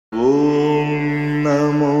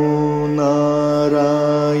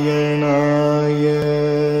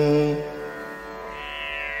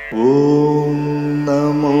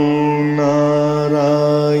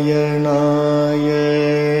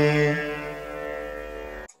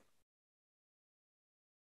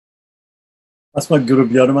Asmat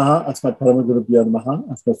Gurubhyo Namaha, Asmat Parama Gurubhyo Namaha,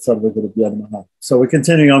 Asmat Sarva Gurubhyo Namaha. So we're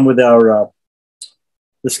continuing on with our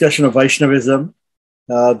discussion of Vaishnavism,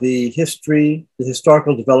 the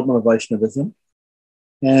historical development of Vaishnavism.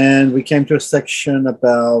 And we came to a section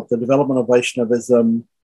about the development of Vaishnavism.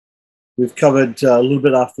 We've covered a little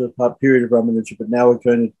bit after the period of Ramanuja, but now we're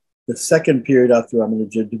going to the second period after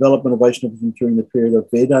Ramanuja, development of Vaishnavism during the period of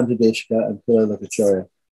Vedanta Deshika and Pillai Lokacharya.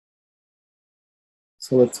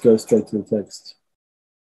 So let's go straight to the text.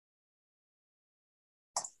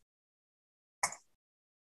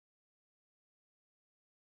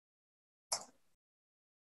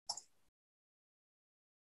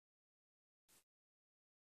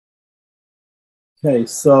 Okay,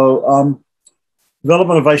 so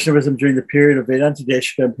development of Vaishnavism during the period of Vedanta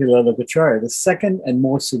Deshika and Pillai Lokacharya. The second and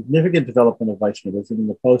more significant development of Vaishnavism in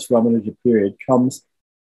the post-Ramanuja period comes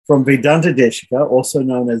from Vedanta Deshika, also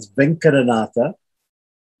known as Venkatanatha,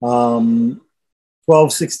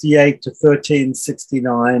 1268 to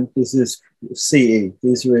 1369. This is CE.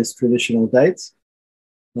 These are his traditional dates.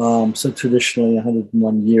 So traditionally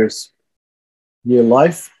 101 year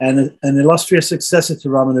life, and an illustrious successor to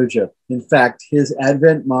Ramanuja. In fact, his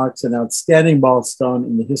advent marks an outstanding milestone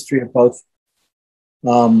in the history of both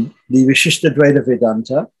the Vishishtadvaita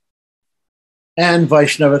Vedanta and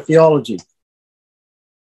Vaishnava theology.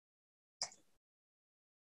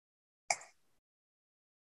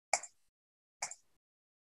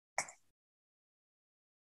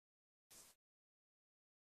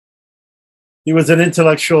 He was an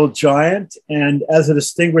intellectual giant, and as a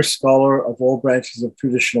distinguished scholar of all branches of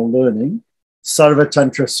traditional learning, Sarva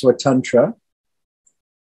Tantra Swatantra,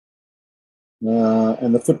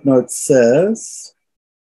 and the footnote says,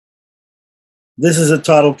 this is a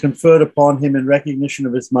title conferred upon him in recognition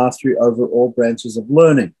of his mastery over all branches of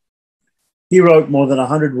learning. He wrote more than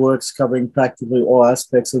 100 works covering practically all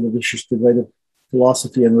aspects of the Vishishtadvaita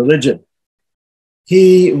philosophy and religion.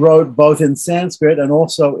 He wrote both in Sanskrit and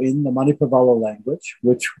also in the Manipavala language,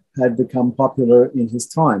 which had become popular in his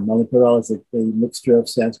time. Manipavala is a mixture of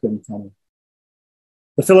Sanskrit and Tamil.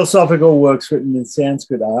 The philosophical works written in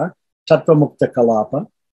Sanskrit are Tattvamukta Kalapa,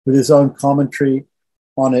 with his own commentary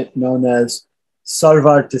on it known as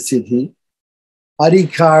Sarvartha Siddhi,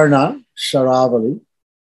 Adhikarana Sharavali,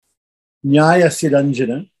 Nyaya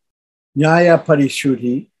Siddhanjana, Nyaya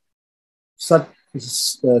Parishuddhi,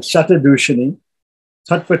 Shatadushani,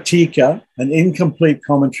 Tattvatika, an incomplete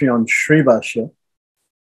commentary on Sri Bhashya,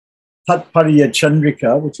 Tatparya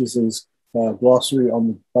Chandrika, which is his glossary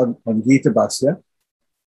on Gita Bhashya,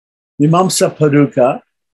 Mimamsa Paduka,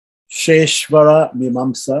 Sheshvara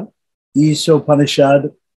Mimamsa,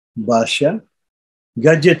 Isopanishad Bhashya,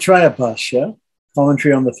 Gadyatraya Bhashya,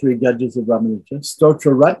 commentary on the three Gadjas of Ramanuja,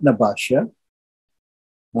 Stotra Ratna Bhashya,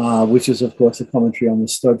 which is, of course, a commentary on the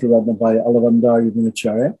Stotra Ratna by Alavandar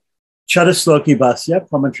Yamunacharya, Chadasloki Bhashya,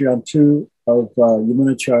 commentary on two of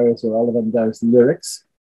Yamunacharya's or Alavandar's lyrics,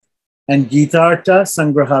 and Gitartha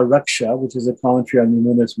Sangraha Raksha, which is a commentary on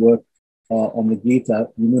Yamuna's work on the Gita,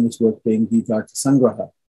 Yamuna's work being Gitartha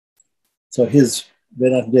Sangraha. So his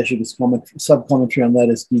Vedanta Deshika's sub-commentary on that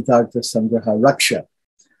is Gitartha Sangraha Raksha.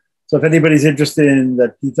 So if anybody's interested in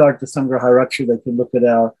that Gitartha Sangraha Raksha, they can look at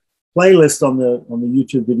our playlist on the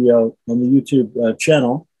YouTube video, on the YouTube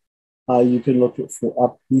channel. You can look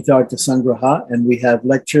up Gitartha Sangraha, and we have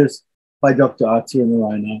lectures by Dr. Arthur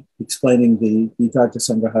Narayana explaining the Gitartha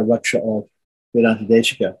Sangraha Raksha of Vedanta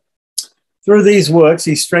Deshika. Through these works,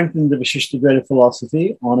 he strengthened the Vishishtadvaita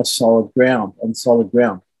philosophy on solid ground.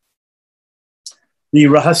 The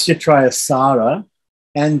Rahasyatraya Sara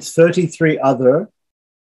and 33 other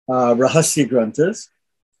Rahasya Granthas,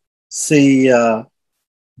 see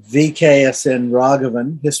VKSN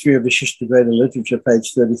Raghavan, History of Vishishtadvaita Literature,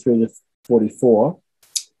 page 33 to 44,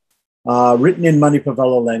 written in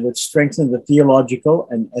Manipavala language, strengthened the theological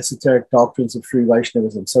and esoteric doctrines of Sri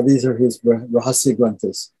Vaishnavism. So these are his Rahasya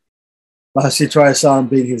Granthas. Rahasya Trayasaram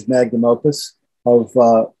being his magnum opus of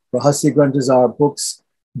Rahasya Granthas are books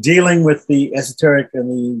dealing with the esoteric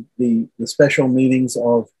and the special meanings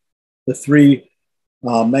of the three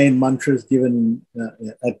main mantras given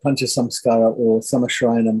at Panchasamskara or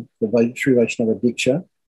Samashrayanam, the Sri Vaishnava Diksha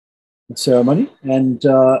ceremony, and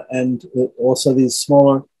also these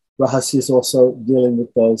smaller rahasyas also dealing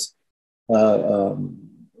with those.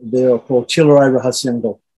 They are called Chilarai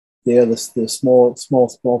Rahasyangal. They are the small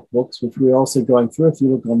books, which we're also going through. If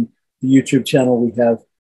you look on the YouTube channel, we have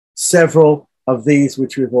several of these,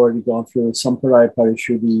 which we've already gone through. Samparaya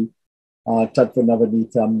Parishuddhi, Tattva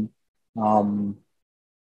Navanitam,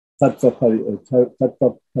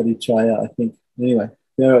 Tattva Parichaya, I think. Anyway,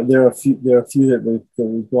 there are a few that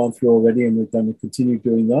we've gone through already, and we're going to continue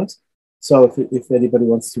doing those. So if anybody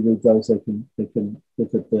wants to read those, they can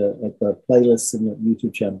look at the playlists in the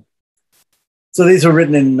YouTube channel. So these are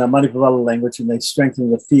written in Manipavala language, and they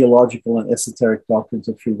strengthen the theological and esoteric doctrines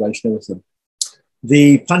of Sri Vaishnavism.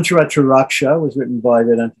 The Pancharatra Raksha was written by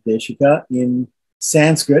Vedanta Deshika in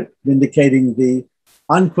Sanskrit, vindicating the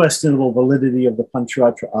unquestionable validity of the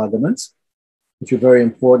Pancharatra arguments, which are very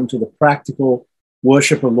important to the practical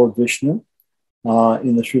worship of Lord Vishnu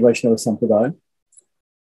in the Sri Vaishnava Sampradaya.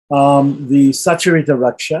 The Sacharita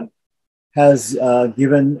Raksha has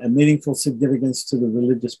given a meaningful significance to the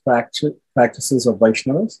religious practices of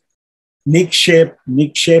Vaishnavas. Nikshepa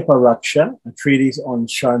Raksha, a treatise on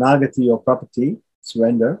Sharanagati or property,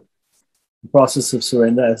 surrender, the process of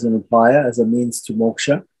surrender as an upaya, as a means to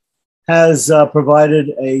moksha, has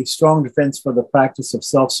provided a strong defense for the practice of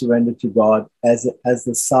self-surrender to God as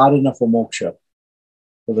the sadhana for moksha,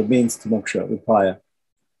 for the means to moksha, upaya.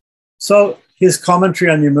 So his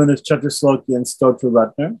commentary on Yamuna's Chatusloki and Stotra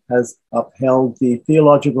Ratna has upheld the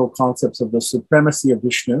theological concepts of the supremacy of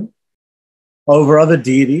Vishnu over other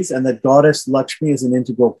deities, and that goddess Lakshmi is an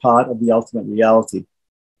integral part of the ultimate reality.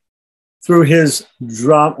 Through his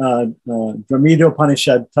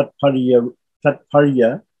Dramidopanishad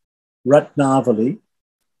Tatparya Ratnavali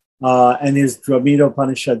and his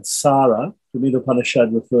Dramidopanishad Sara,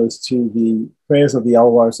 Dramidopanishad refers to the prayers of the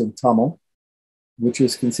Alvars in Tamil, which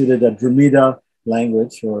is considered a Dramida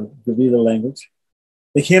language or Dravida language.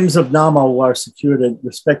 The hymns of Nama Alvar secured a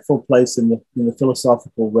respectful place in the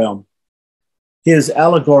philosophical realm. His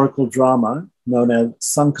allegorical drama, known as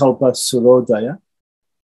Sankalpa Surodaya,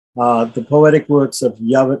 the poetic works of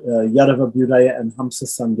Yadava Budaya and Hamsa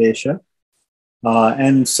Sandesha,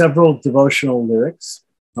 and several devotional lyrics,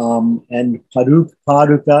 and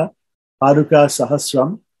Paduka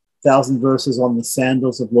Sahasram, 1,000 verses on the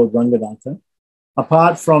sandals of Lord Ranganatha,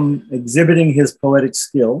 apart from exhibiting his poetic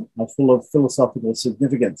skill, are full of philosophical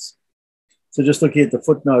significance. So just looking at the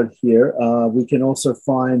footnote here, we can also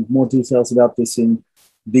find more details about this in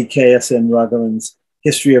B.K.S.N. Raghavan's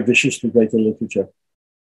History of Vishishtadvaita Literature,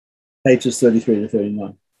 pages 33 to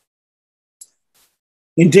 39.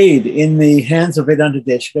 Indeed, in the hands of Vedanta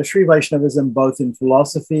Deshika, Sri Vaishnavism, both in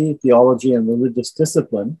philosophy, theology, and religious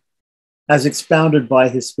discipline, as expounded by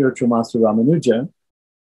his spiritual master Ramanuja,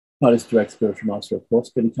 not his direct spiritual master, of course,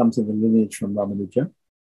 but he comes in the lineage from Ramanuja,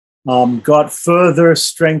 got further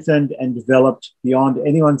strengthened and developed beyond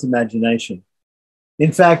anyone's imagination.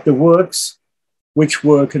 In fact, the works which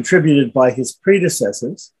were contributed by his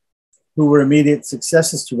predecessors, who were immediate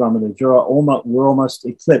successors to Ramanuja, were almost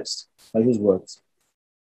eclipsed by his works.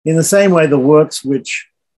 In the same way, the works which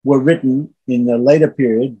were written in the later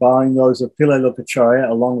period, barring those of Pillai Lokacharya,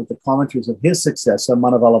 along with the commentaries of his successor,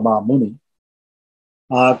 Manavala Mahamuni,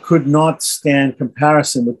 could not stand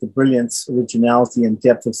comparison with the brilliance, originality, and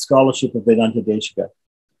depth of scholarship of Vedanta Deshika.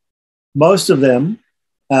 Most of them,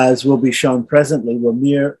 as will be shown presently, were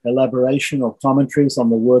mere elaboration or commentaries on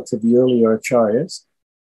the works of the earlier acharyas,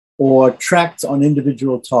 or tracts on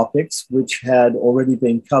individual topics which had already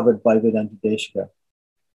been covered by Vedanta Deshika.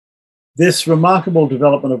 This remarkable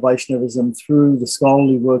development of Vaishnavism through the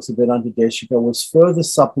scholarly works of Vedanta Deshika was further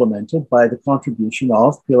supplemented by the contribution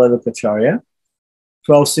of Pillai Lokacharya,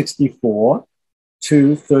 1264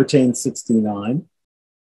 to 1369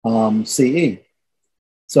 CE.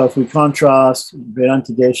 So if we contrast,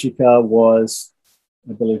 Vedanta Deshika was,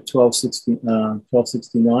 I believe,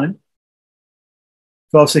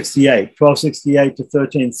 1268 to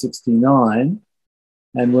 1369.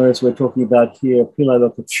 And whereas we're talking about here, Pillai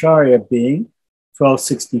Lokacharya being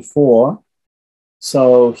 1264,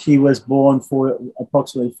 so he was born for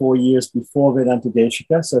approximately 4 years before Vedanta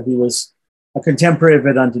Deshika. So he was a contemporary of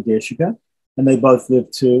Vedanta Deshika, and they both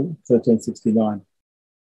lived to 1369.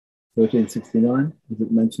 1369, is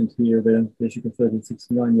it mentioned here, Vedanta Deshika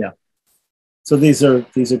 1369? Yeah. So these are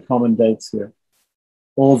common dates here.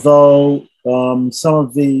 Although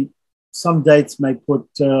some dates may put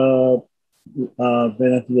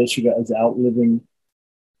Vedanta Deshika as outliving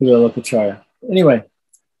Pillai Lokacharya. Anyway,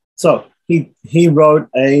 so he wrote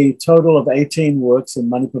a total of 18 works in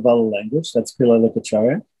Manipavala language, that's Pillai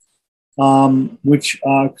Lokacharya, which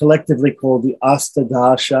are collectively called the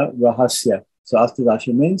Astadasha Rahasya. So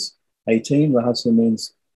Astadasha means 18, Rahasya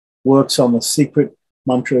means works on the secret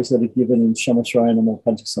mantras that are given in Shamasrayanam or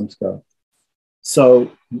Panchasamskara.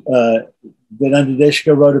 So Vedanta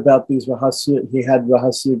Deshika wrote about these Rahasya. He had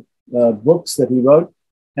Rahasya books that he wrote,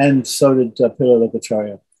 and so did Pillai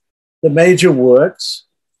Lokacharya. The major works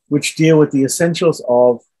which deal with the essentials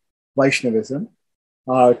of Vaishnavism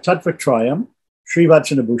are Tattvatrayam,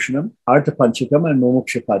 Srivachanabhushanam, Artha Panchakam, and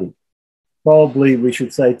Mumukshapadi. Probably we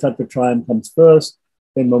should say Tattvatrayam comes first,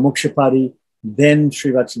 then Mamukshapati, then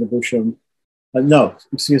Sri Vaishnavabhusham.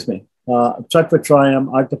 Tattvatrayam,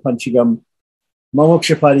 Arthapanchagam,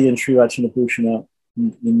 Mamukshapati, and Sri Vaishnavabhushana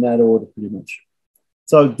in that order, pretty much.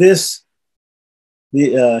 So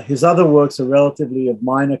his other works are relatively of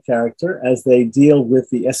minor character as they deal with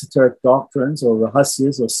the esoteric doctrines or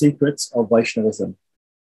rahasyas or secrets of Vaishnavism.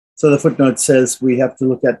 So the footnote says we have to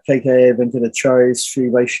look at K.K.A. Venkatachari's Sri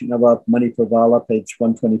Vaishnava Manipravala, page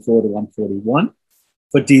 124 to 141,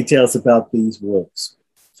 for details about these works.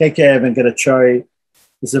 K.K.A. Venkatachari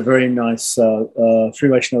is a very nice Sri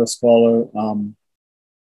Vaishnava scholar.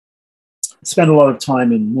 Spent a lot of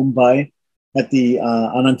time in Mumbai at the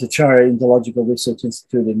Anantacharya Indological Research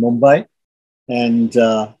Institute in Mumbai. And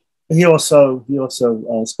he also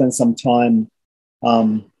spent some time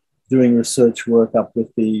doing research work up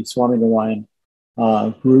with the Swaminarayan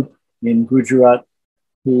group in Gujarat,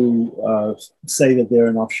 who say that they're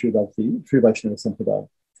an offshoot of the Sri Vaishnava Sampradaya.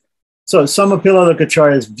 So some of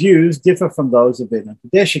Pilalokacharya's views differ from those of Vedanta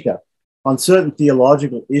Deshika on certain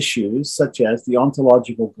theological issues, such as the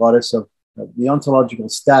ontological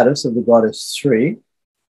status of the goddess Sri,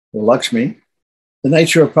 or Lakshmi, the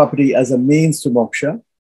nature of property as a means to moksha,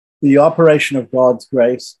 the operation of God's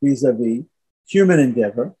grace vis-a-vis human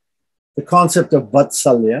endeavor, the concept of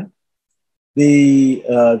vatsalya, the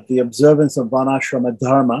observance of varnashrama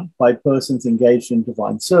dharma by persons engaged in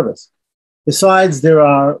divine service. Besides, there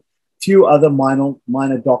are few other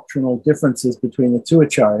minor doctrinal differences between the two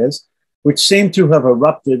acharyas, which seem to have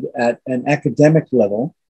erupted at an academic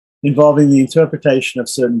level, involving the interpretation of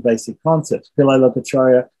certain basic concepts. Pillai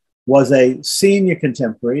Lokacharya was a senior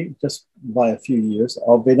contemporary, just by a few years,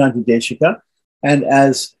 of Vedanta Deshika, and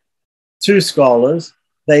as two scholars,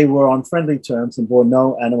 they were on friendly terms and bore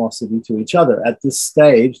no animosity to each other. At this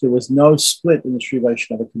stage, there was no split in the Sri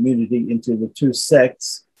Vaishnava community into the two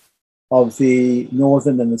sects of the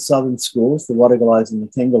northern and the southern schools, the Vadagalais and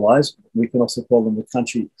the Tengalais. We can also call them the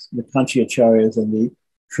Kanchi Acharyas and the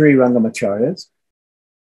Sri Rangamacharyas.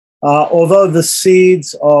 Although the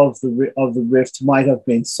seeds of the rift might have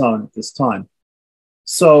been sown at this time.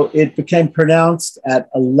 So it became pronounced at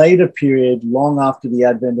a later period, long after the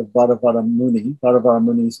advent of Vardavara Muni. Vardavara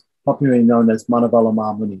Muni is popularly known as Manavala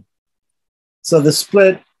Mahamuni. So the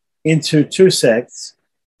split into two sects,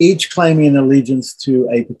 each claiming an allegiance to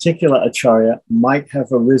a particular acharya, might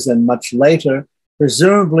have arisen much later,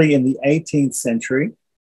 presumably in the 18th century,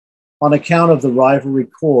 on account of the rivalry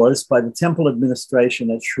caused by the temple administration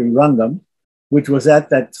at Sri Rangam, which was at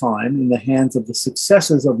that time in the hands of the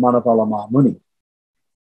successors of Manavala Mahamuni.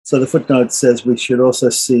 So the footnote says we should also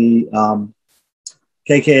see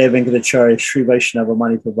K.K.A. Venkatacharya Sri Vaishnava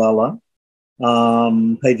Manipravala,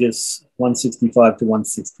 pages 165 to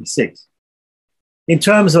 166. In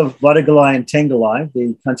terms of Vadagalai and Tengalai,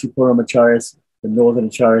 the Kanchipuram Acharyas, the northern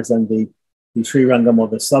Acharyas, and the Sri Rangam or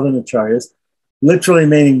the southern Acharyas, literally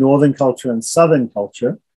meaning northern culture and southern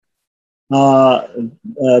culture,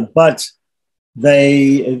 but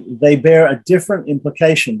they bear a different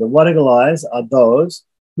implication. The Vadagalais are those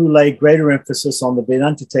who lay greater emphasis on the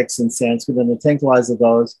Vedanta texts in Sanskrit, and the Tengalais are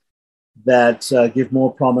those that give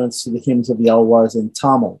more prominence to the hymns of the Alwars in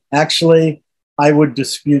Tamil. Actually, I would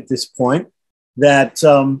dispute this point that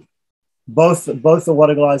both the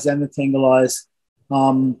Vadagalais and the Tengalais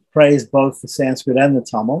praise both the Sanskrit and the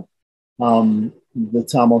Tamil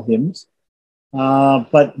hymns.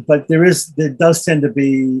 But there does tend to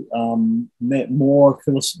be more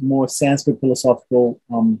Sanskrit philosophical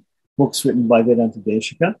books written by Vedanta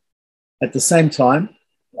Deshika. At the same time,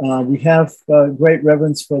 we have great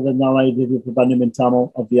reverence for the Nalaya Divya Prabandham in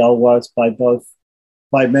Tamil of the Alwars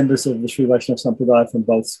by members of the Sri Vaishnava Sampradaya from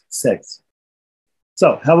both sects.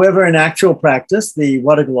 So, however, in actual practice, the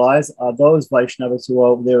Vadagalais are those Vaishnavas who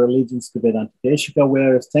owe their allegiance to Vedanta Deshika,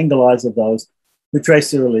 whereas Tengalais are those who trace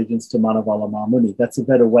their allegiance to Manavala Mahamuni. That's a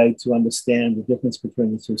better way to understand the difference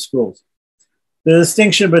between the two schools. The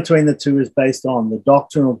distinction between the two is based on the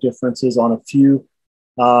doctrinal differences on a few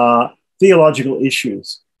theological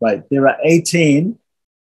issues, right? There are 18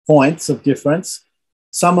 points of difference,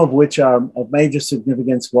 some of which are of major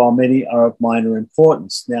significance, while many are of minor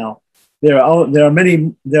importance. Now, there are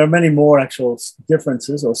many more actual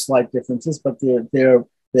differences or slight differences, but they're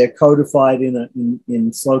codified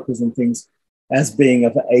in slokas and things as being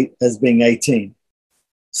 18.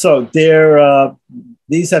 So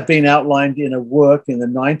these have been outlined in a work in the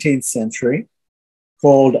 19th century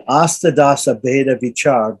called Astadasa Bheda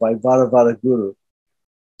Vichar by Varavara Guru.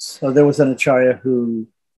 So there was an acharya who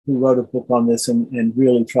wrote a book on this and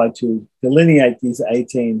really tried to delineate these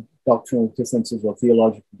 18 doctrinal differences or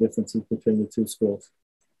theological differences between the two schools.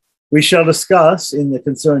 We shall discuss in the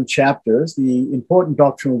concerned chapters the important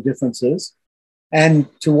doctrinal differences and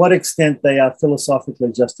to what extent they are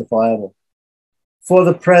philosophically justifiable. For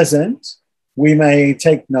the present, we may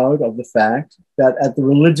take note of the fact that at the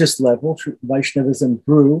religious level, Vaishnavism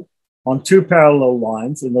grew on two parallel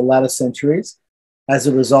lines in the latter centuries as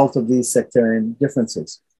a result of these sectarian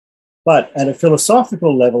differences. But at a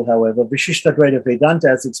philosophical level, however, Vishishtadvaita Vedanta,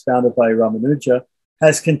 as expounded by Ramanuja,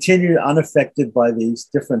 has continued unaffected by these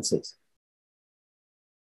differences.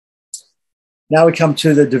 Now we come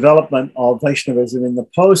to the development of Vaishnavism in the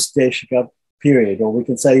post-Deshika period, or we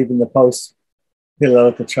can say even the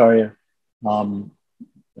post-Pilalokacharya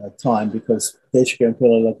time, because Deshika and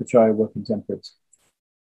Pilalokacharya were contemporaries.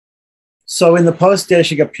 So in the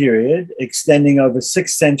post-Deshika period, extending over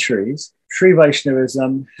 6 centuries, Sri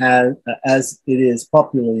Vaishnavism has, as it is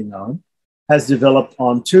popularly known, has developed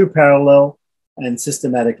on 2 parallel and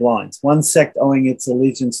systematic lines. One sect owing its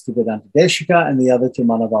allegiance to Vedanta Deshika and the other to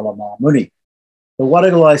Manavala Mahamuni. The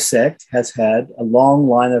Wadagalai sect has had a long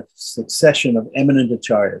line of succession of eminent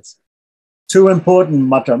acharyas. 2 important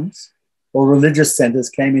matams, or religious centers,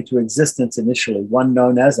 came into existence initially, one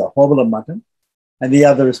known as Ahobala Matam, and the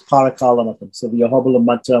other is Parakala Matam. So the Ahobala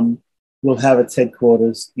Matam will have its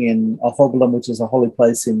headquarters in Ahobalam, which is a holy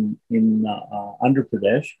place in Andhra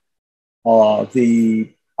Pradesh,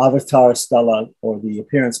 the Avatar Sthala, or the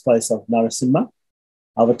appearance place of Narasimha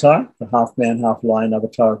Avatar, the half-man, half-lion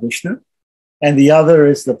avatar of Vishnu. And the other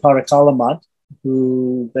is the Parakala Mat,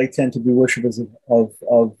 who they tend to be worshippers of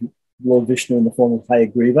Lord Vishnu in the form of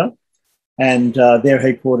Hayagriva. And their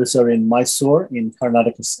headquarters are in Mysore in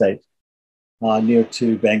Karnataka state, near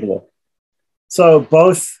to Bangalore. So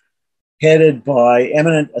both headed by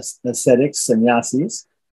eminent ascetics, sannyasis,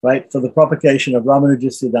 right, for the propagation of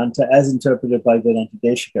Ramanuja Siddhanta as interpreted by Vedanta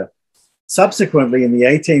Deshika. Subsequently, in the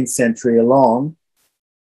 18th century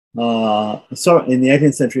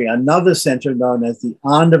another center known as the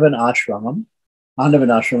Andavan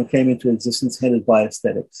Ashram came into existence headed by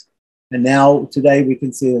ascetics. And now, today, we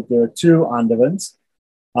can see that there are 2 Andavans.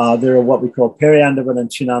 There are what we call Peri-Andavan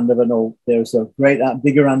and Chin-Andavan, or there's a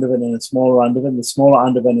bigger Andavan and a smaller Andavan. The smaller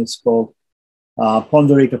Andavan is called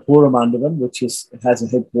Pondarika Puram Andavan, which has a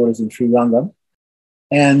headquarters in Sri Rangam.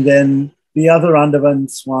 And then the other Andavan,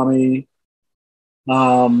 Swami,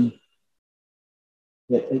 the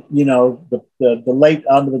late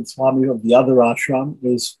Andavan Swami of the other ashram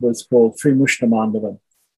was called Sri Mushnam Andavan.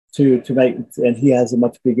 And he has a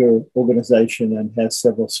much bigger organization and has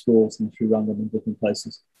several schools in Sri Rangam in different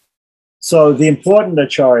places. So the important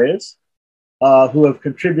acharyas who have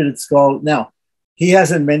contributed now, he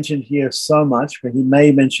hasn't mentioned here so much, but he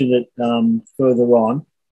may mention it further on.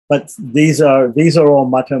 But these are all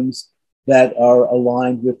matams that are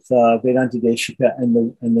aligned with Vedanta Deshika and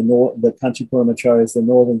the Kanchipuram acharyas, the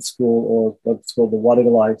northern school, or what's called the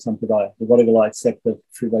Wadagalai Sampradaya, the Wadagalai sect of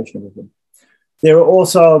Sri Vaishnavism. There are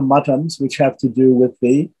also matams which have to do with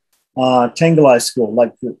the Tengalai school,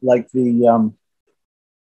 like the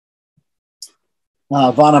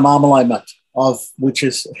Vanamalai Mat, which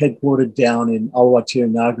is headquartered down in Alwar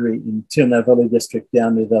Nagari in Tirunelveli district,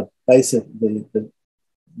 down near the base of the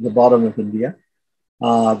bottom of India,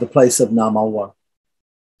 the place of Namalwar.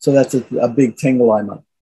 So that's a big Tengalai Mat.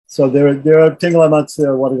 So there are Tengalai Mats,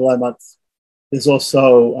 there are Wadagalai Mats. There's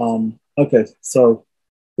also, so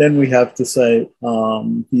then we have to say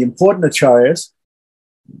the important acharyas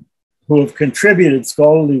who have contributed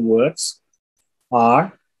scholarly works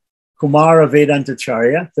are Kumara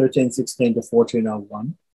Vedantacharya, 1316 to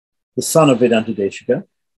 1401, the son of Vedanta Deshika,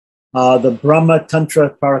 the Brahma Tantra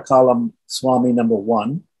Parakalam Swami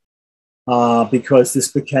 #1, because this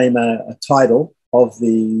became a title of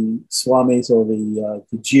the Swamis, or the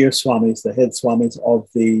Jir Swamis, the head Swamis of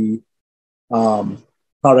the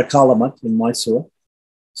Parakalamat in Mysore.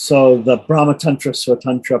 So the Brahma Tantra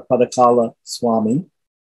Swatantra Padakala Swami,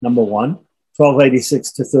 #1,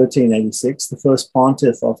 1286 to 1386, the first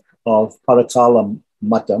pontiff of Parakala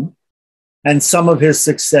Matam, and some of his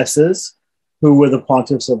successors who were the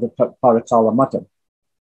pontiffs of the Parakala Matam.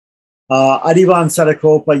 Adivan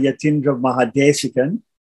Sadakopa Yatindra Mahadesikan,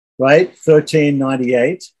 right,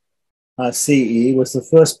 1398 CE, was the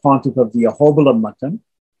first pontiff of the Ahobala Matam.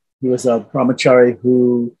 He was a brahmachari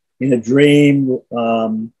who, in a dream,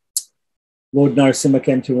 Lord Narasimha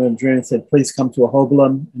came to him in a dream and said, please come to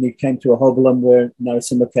Ahobalam. And he came to Ahobalam, where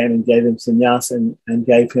Narasimha came and gave him sannyas and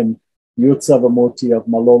gave him Yutsava Murti of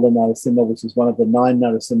Malola Narasimha, which is one of the 9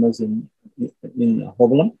 Narasimhas in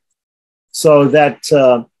Ahobalam. So that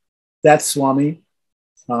Swami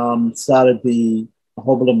started the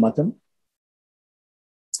Ahobalam Matam.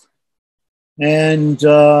 And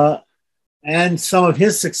And some of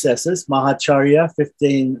his successors, Mahacharya,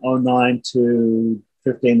 1509 to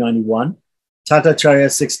 1591, Tatacharya,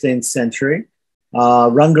 16th century,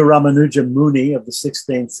 Ranga Ramanuja Muni of the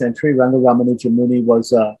 16th century. Ranga Ramanuja Muni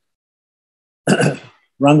was Ranga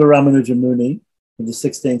Ramanuja Muni of the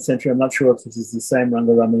 16th century. I'm not sure if this is the same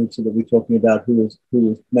Ranga Ramanuja that we're talking about, who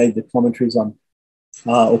made the commentaries on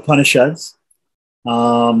Upanishads.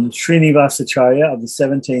 Srinivasacharya of the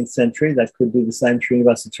 17th century. That could be the same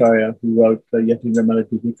Srinivasacharya who wrote Yati Ramala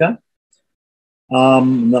Dipika.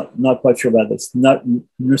 Not quite sure about this.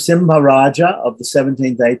 Nrsimha Raja of the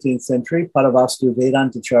 17th, 18th century. Paravastu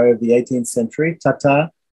Vedantacharya of the 18th century.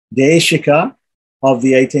 Tata Deshika of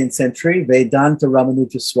the 18th century. Vedanta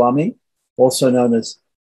Ramanuja Swami, also known as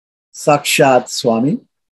Sakshat Swami.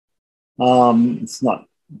 It's not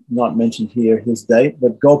mentioned here, his date,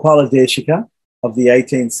 but Gopala Deshika of the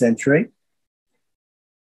 18th century,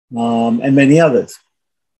 and many others.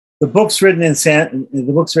 The books written in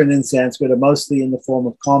Sanskrit are mostly in the form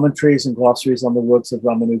of commentaries and glossaries on the works of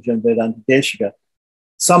Ramanuja and Vedanta Deshika.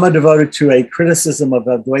 Some are devoted to a criticism of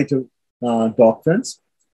Advaita doctrines.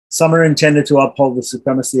 Some are intended to uphold the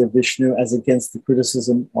supremacy of Vishnu as against the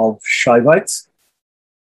criticism of Shaivites.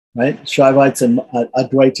 Right? Shaivites and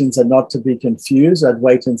Advaitins are not to be confused.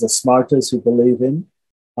 Advaitins are smartas who believe in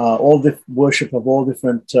all the worship of all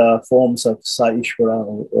different forms of Sa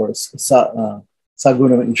Ishvara or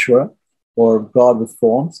Saguna Ishvara, or God with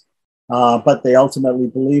forms, but they ultimately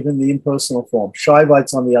believe in the impersonal form.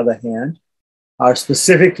 Shaivites, on the other hand, are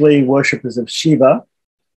specifically worshippers of Shiva,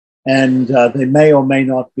 and they may or may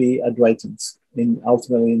not be Advaitins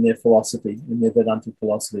ultimately in their philosophy, in their Vedantic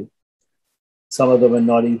philosophy. Some of them are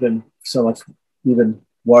not even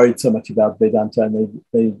worried so much about Vedanta, and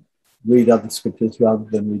they read other scriptures rather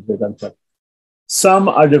than read Vedanta. Some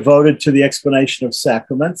are devoted to the explanation of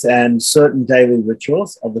sacraments and certain daily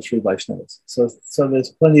rituals of the Sri Vaishnavas. So there's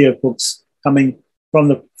plenty of books coming from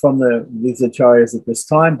these acharyas at this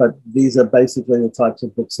time, but these are basically the types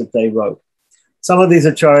of books that they wrote. Some of these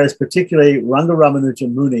acharyas, particularly Ranga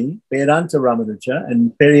Ramanuja Muni, Vedanta Ramanuja,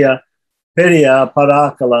 and Periya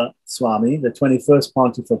Parakala Swami, the 21st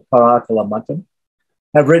pontiff of Parakala Matam,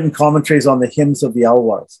 have written commentaries on the hymns of the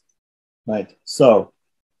Alvars. Right. So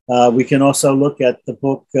we can also look at the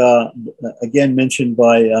book, again mentioned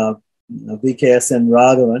by VKSN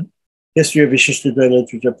Raghavan, History of Vishishtadvaita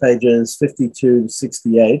Literature, pages 52 to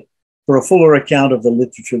 68, for a fuller account of the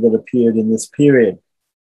literature that appeared in this period.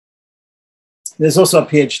 There's also a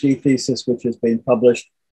PhD thesis which has been published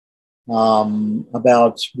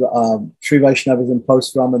about Sri Vaishnavism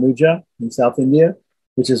post-Ramanuja in South India,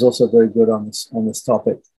 which is also very good on this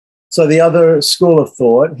topic. So the other school of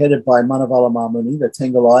thought, headed by Manavala Mamuni, the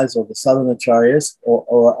Tengalais or the Southern Acharyas,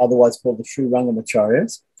 or otherwise called the Sri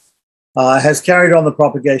Rangamacharyas, has carried on the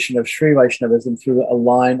propagation of Sri Vaishnavism through a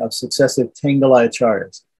line of successive Tengalai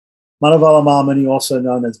Acharyas. Manavala Mamuni, also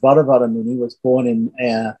known as Vadavada Muni, was born in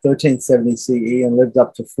 1370 CE and lived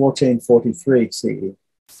up to 1443 CE.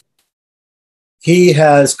 He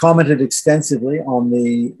has commented extensively on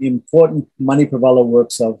the important Manipravala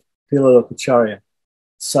works of Pilalokacharya,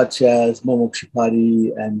 such as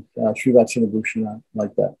Momokshapadi and Sri Vachanabhushana,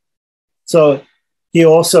 like that. So he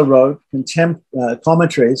also wrote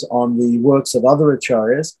commentaries on the works of other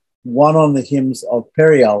acharyas, one on the hymns of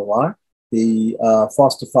Periyalvar, the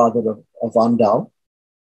foster father of Andal,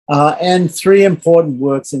 and three important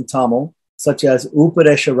works in Tamil, such as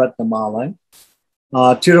Upadesha Ratnamalai,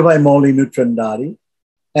 Tiruvai Moli Nutrandari,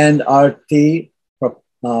 and Arti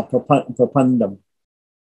Prapandam.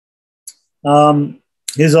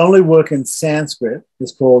 His only work in Sanskrit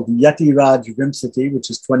is called Yati Raj Vimsati, which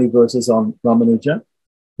is 20 verses on Ramanuja,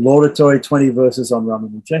 laudatory 20 verses on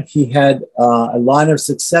Ramanuja. He had a line of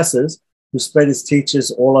successors who spread his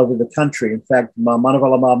teachers all over the country. In fact,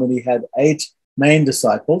 Manavala Mamuni had 8 main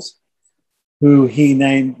disciples who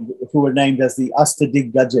were named as the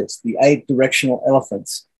Astadigajas, the 8 directional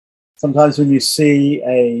elephants. Sometimes when you see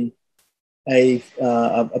a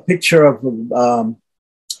picture of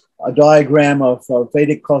a diagram of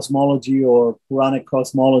Vedic cosmology or Puranic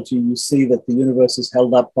cosmology, you see that the universe is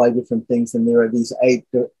held up by different things, and there are these 8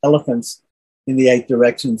 elephants in the 8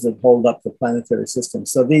 directions that hold up the planetary system.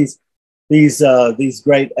 So these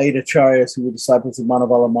great 8 acharyas who were disciples of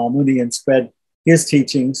Manavala Mamuni and spread his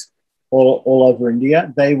teachings all over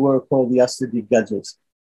India, they were called the Astadigajas.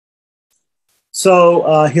 So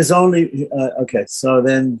so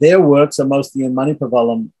then their works are mostly in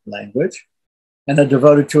Manipravalam language and are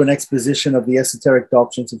devoted to an exposition of the esoteric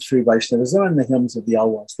doctrines of Sri Vaishnavism and the hymns of the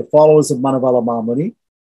Alvars. The followers of Manavala Mamuni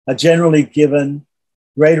have generally given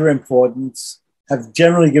greater importance to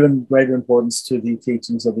the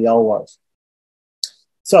teachings of the Alvars.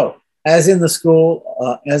 So, as in the school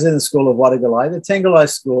of Wadagalai, the Tengalai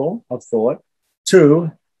school of thought, too,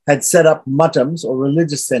 had set up muttams or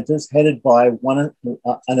religious centers headed by one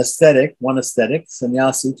aesthetic,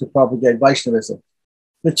 sannyasi, to propagate Vaishnavism.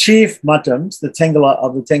 The chief muttams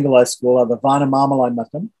of the Tengalai school are the Vanamamalai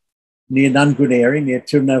muttam, near Nanguneri, near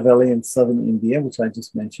Tirunelveli in southern India, which I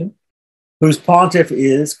just mentioned, whose pontiff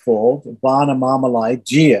is called Vanamamalai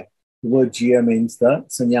Jia. The word Jia means the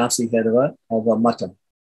sannyasi head of a muttam.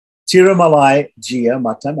 Tirumalai Jia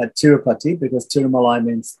muttam at Tirupati, because Tirumalai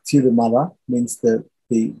means Tirumala, means the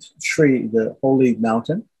Sri, the holy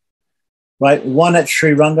mountain. Right, one at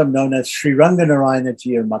Sri Rangam, known as Sri Ranganarayana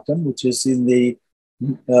Jia muttam, which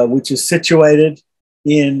is situated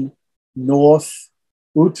in North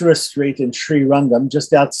Uttara Street in Sri Rangam,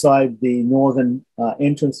 just outside the northern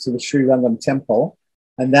entrance to the Sri Rangam temple.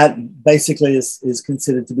 And that basically is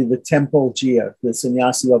considered to be the temple Jia, the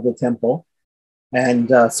sannyasi of the temple. And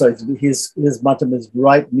so his muttam is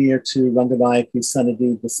right near to Ranganayaki's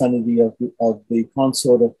Sannidhi, the Sannidhi of the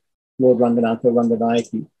consort of Lord Ranganatha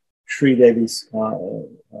Ranganayaki, Sri Devi's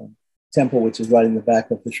temple, which is right in the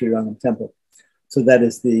back of the Sri Rangam temple. So that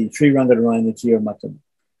is the Sri Ranganarayana Jia muttam.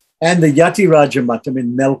 And the Yati Raja muttam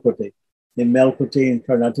in Melkote in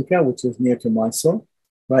Karnataka, which is near to Mysore.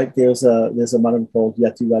 Right, there's a muttam called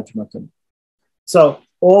Yati Raja muttam. So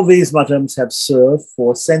all these muttams have served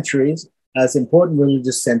for centuries as important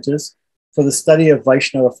religious centers for the study of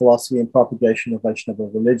Vaishnava philosophy and propagation of Vaishnava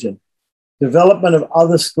religion. Development of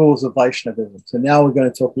other schools of Vaishnavism. So now we're going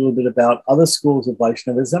to talk a little bit about other schools of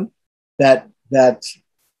Vaishnavism that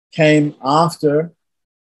came after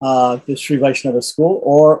the Sri Vaishnava school,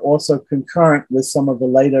 or also concurrent with some of the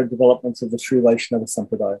later developments of the Sri Vaishnava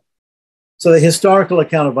Sampradaya. So the historical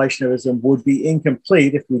account of Vaishnavism would be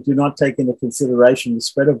incomplete if we do not take into consideration the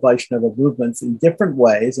spread of Vaishnava movements in different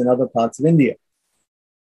ways in other parts of India.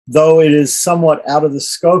 Though it is somewhat out of the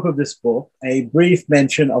scope of this book, a brief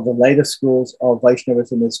mention of the later schools of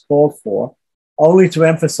Vaishnavism is called for, only to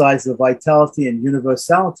emphasize the vitality and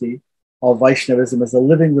universality of Vaishnavism as a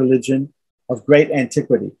living religion of great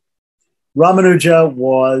antiquity. Ramanuja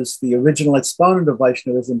was the original exponent of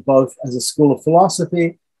Vaishnavism, both as a school of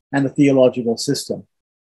philosophy and a theological system.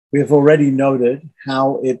 We have already noted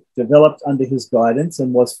how it developed under his guidance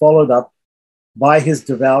and was followed up by his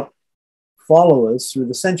devout followers through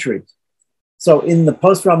the centuries. So in the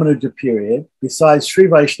post-Ramanuja period, besides Sri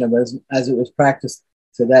Vaishnavism as it is practiced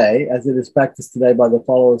today by the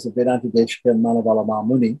followers of Vedanta Deshika and Manavala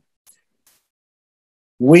Mahamuni,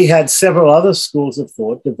 we had several other schools of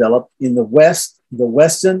thought developed in the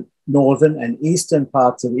western, northern, and eastern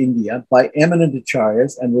parts of India by eminent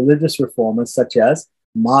acharyas and religious reformers such as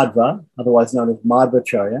Madhva, otherwise known as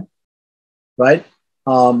Madhvacharya, right?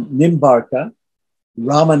 Nimbarka,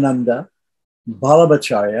 Ramananda,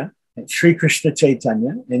 Balabhacharya, and Sri Krishna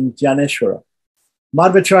Chaitanya, and Jnaneshwara.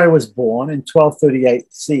 Madhvacharya was born in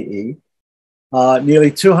 1238 CE,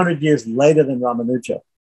 nearly 200 years later than Ramanuja.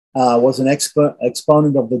 Was an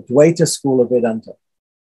exponent of the Dvaita school of Vedanta,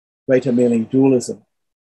 Dvaita meaning dualism.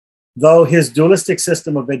 Though his dualistic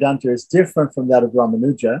system of Vedanta is different from that of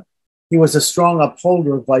Ramanuja, he was a strong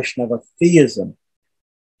upholder of Vaishnava theism.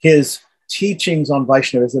 His teachings on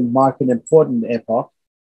Vaishnavism mark an important epoch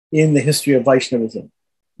in the history of Vaishnavism.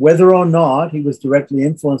 Whether or not he was directly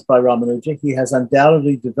influenced by Ramanuja, he has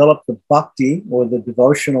undoubtedly developed the bhakti, or the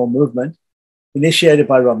devotional movement, initiated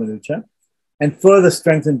by Ramanuja, and further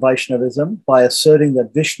strengthened Vaishnavism by asserting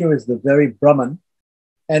that Vishnu is the very Brahman,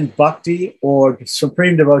 and bhakti, or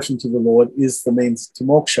supreme devotion to the Lord, is the means to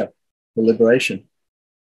moksha, the liberation.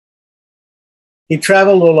 He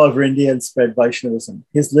traveled all over India and spread Vaishnavism.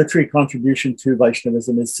 His literary contribution to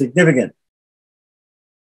Vaishnavism is significant.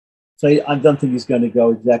 So I don't think he's going to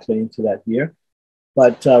go exactly into that here.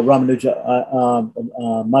 But Madhva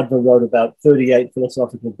wrote about 38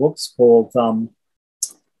 philosophical books called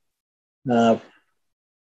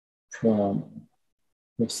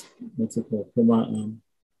what's it called?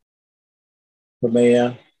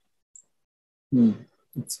 Pramaya.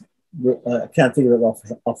 I can't think of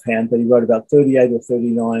it offhand, but he wrote about 38 or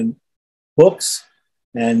 39 books,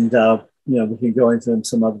 and we can go into them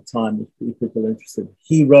some other time if people are interested.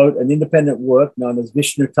 He wrote an independent work known as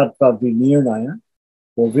Vishnu Tattva Vinirnaya,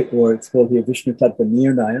 or it's called here Vishnu Tattva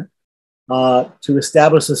Nirnaya, to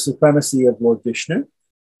establish the supremacy of Lord Vishnu.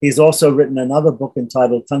 He's also written another book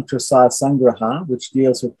entitled Tantra Sar Sangraha, which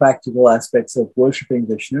deals with practical aspects of worshipping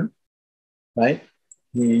Vishnu, right?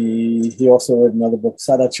 He also wrote another book,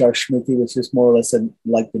 Sadachar Shmriti, which is more or less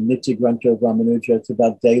like the Nitya Grantha of Ramanuja. It's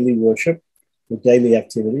about daily worship, or daily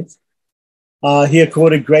activities. He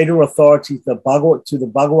accorded greater authority to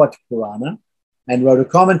the Bhagavat Purana, and wrote a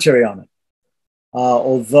commentary on it.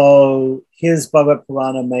 Although his Bhagavad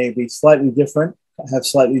Purana may be slightly different, have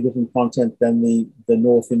slightly different content than the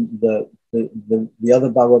other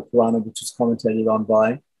Bhagavad Purana, which is commentated on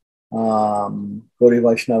by Gauri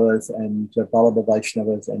Vaishnavas and Vallabha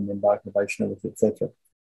Vaishnavas and Nimbarka Vaishnavas, etc.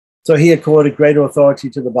 So he accorded greater authority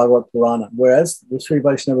to the Bhagavad Purana, whereas the Sri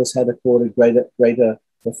Vaishnavas had accorded greater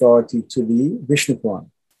authority to the Vishnu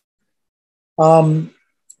Purana.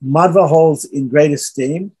 Madhva holds in great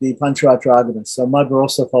esteem the Pancharatra Agamas. So Madhva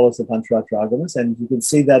also follows the Pancharatra Agamas, and you can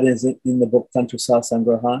see that in the book Tantra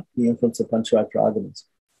Sangraha, the influence of Pancharatra Agamas.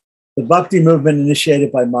 The Bhakti movement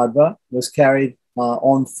initiated by Madhva was carried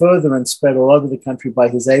on further and spread all over the country by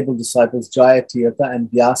his able disciples Jayatirtha and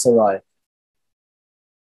Vyasaraya.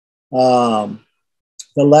 The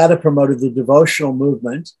latter promoted the devotional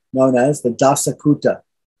movement known as the Dasakuta.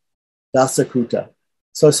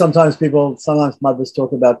 So sometimes Madhvas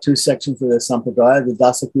talk about two sections of their Sampradaya, the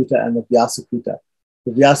Dasakuta and the Vyasakuta.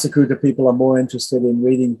 The Vyasakuta people are more interested in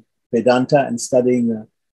reading Vedanta and studying,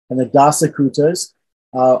 and the Dasakutas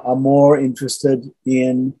are more interested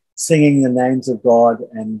in singing the names of God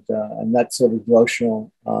and that sort of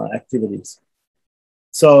devotional activities.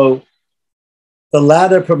 So the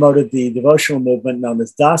latter promoted the devotional movement known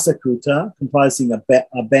as Dasakuta, comprising a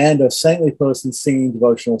band of saintly persons singing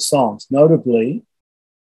devotional songs. Notable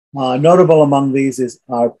among these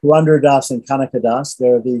are Purandara Das and Kanaka Das.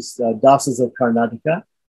 There are these dasas of Karnataka,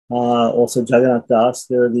 also Jagannath Das.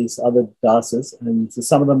 There are these other dasas, and so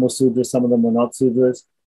some of them were Sudras, some of them were not Sudras.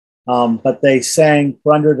 But they sang.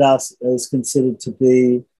 Purandara Das is considered to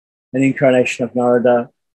be an incarnation of Narada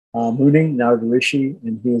Muni, Narada Rishi,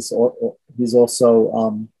 and he's also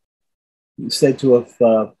said to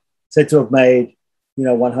have made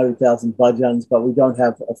 100,000 bhajans, but we don't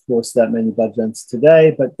have, of course, that many bhajans today.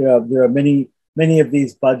 But there are many of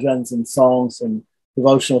these bhajans and songs and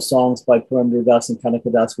devotional songs by Purandara Das and Kanaka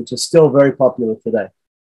Das, which are still very popular today,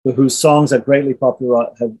 whose songs have greatly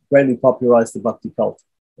popularized the bhakti cult,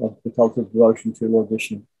 of the cult of devotion to Lord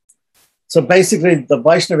Vishnu. So basically, the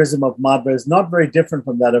Vaishnavism of Madhva is not very different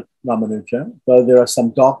from that of Ramanuja, though there are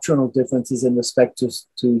some doctrinal differences in respect to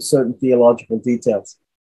certain theological details.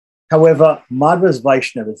 However, Madhva's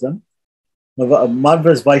Vaishnava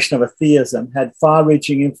theism had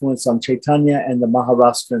far-reaching influence on Chaitanya and the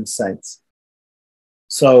Maharashtrian saints.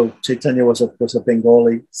 So Chaitanya was, of course, a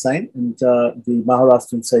Bengali saint, and the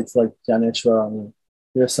Maharashtrian saints like Janeshwara,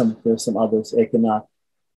 there are some others, Ekanath.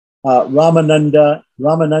 Ramananda,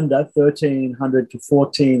 1300 to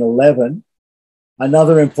 1411,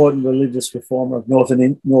 another important religious reformer of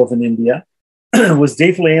northern India, was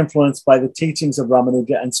deeply influenced by the teachings of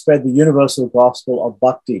Ramanuja and spread the universal gospel of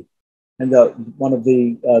bhakti. And one of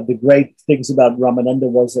the great things about Ramananda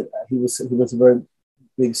was that he was a very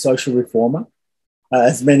big social reformer,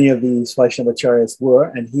 as many of these Vaishnavacharyas were,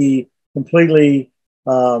 and he completely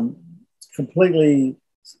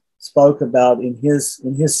spoke about in his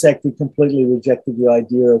sect. He completely rejected the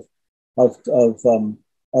idea of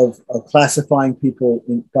classifying people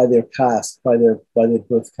by their caste, by their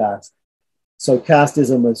birth caste. So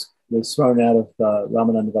casteism was thrown out of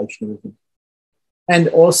Ramananda Vaishnavism. And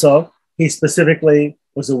also, he specifically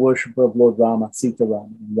was a worshipper of Lord Rama, Sita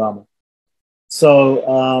Rama, and Rama.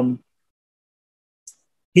 So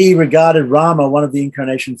he regarded Rama, one of the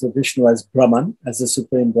incarnations of Vishnu, as Brahman, as the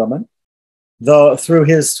supreme Brahman. Though through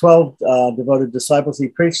his 12 devoted disciples, he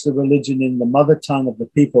preached the religion in the mother tongue of the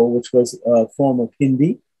people, which was a form of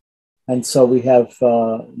Hindi. And so we have,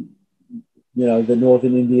 the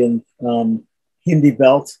northern Indian Hindi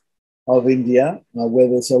belt of India, where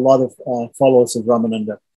there's a lot of followers of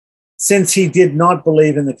Ramananda. Since he did not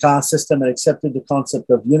believe in the caste system and accepted the concept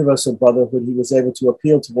of universal brotherhood, he was able to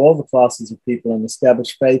appeal to all the classes of people and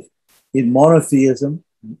establish faith in monotheism,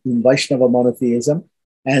 in Vaishnava monotheism,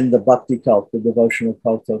 and the bhakti cult, the devotional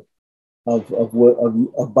cult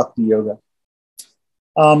of bhakti yoga.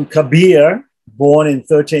 Kabir, born in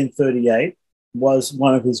 1338, was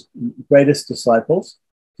one of his greatest disciples.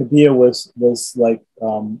 Kabir is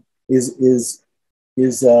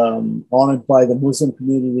honored by the Muslim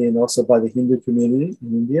community and also by the Hindu community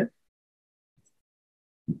in India.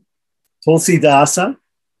 Tulsidasa,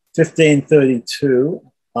 1532.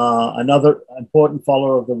 Another important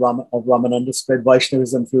follower of Ramananda, spread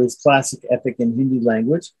Vaishnavism through his classic epic in Hindi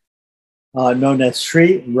language, known as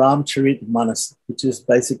Sri Ramcharitmanas, which is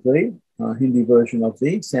basically a Hindi version of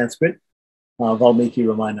the Sanskrit Valmiki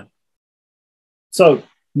Ramayana. So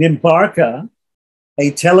Nimbarka,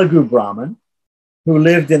 a Telugu Brahmin who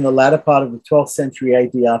lived in the latter part of the 12th century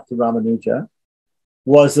AD after Ramanuja,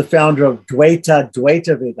 was the founder of Dvaita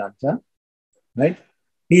Vedanta, right?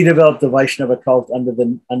 He developed the Vaishnava cult under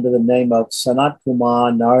the name of Sanat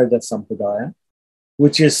Kumar Narada Sampradaya,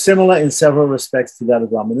 which is similar in several respects to that of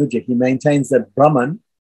Ramanuja. He maintains that Brahman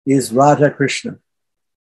is Radha Krishna,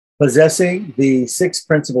 possessing the 6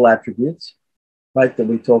 principal attributes, right, that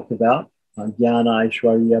we talked about: Jnana,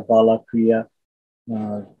 Aishwarya, Bala, Kriya,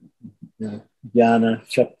 Jnana,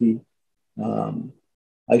 Shakti,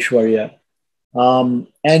 Aishwarya,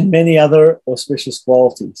 and many other auspicious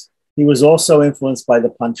qualities. He was also influenced by the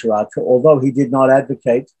Pancharatra, although he did not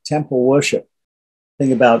advocate temple worship. The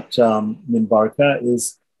thing about Nimbarka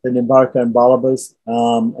is the Nimbarka and Balabhas,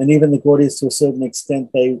 and even the Gaudiyas to a certain extent,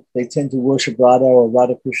 they tend to worship Radha or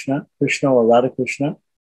Radha Krishna, Krishna or Radha Krishna,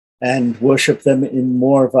 and worship them in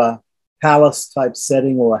more of a palace type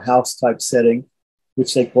setting or a house type setting,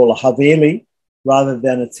 which they call a Haveli, rather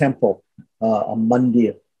than a temple, a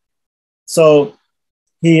mandir. So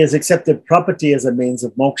he has accepted property as a means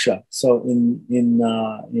of moksha. So in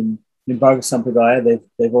Nimbarka Sampradaya,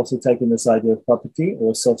 they've also taken this idea of property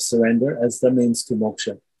or self-surrender as the means to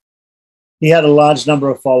moksha. He had a large number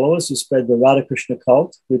of followers who spread the Radha Krishna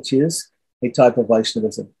cult, which is a type of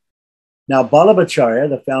Vaishnavism. Now, Ballabhacharya,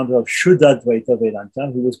 the founder of Shuddha Advaita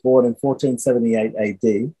Vedanta, who was born in 1478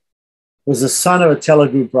 AD, was the son of a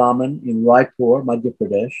Telugu Brahmin in Raipur, Madhya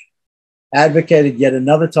Pradesh, advocated yet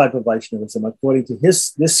another type of Vaishnavism. According to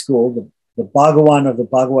this school, the Bhagawan of the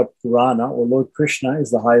Bhagavad Purana, or Lord Krishna,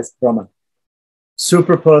 is the highest Brahman.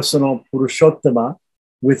 Suprapersonal Purushottama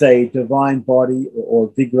with a divine body or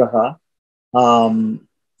Vigraha.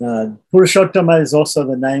 Purushottama is also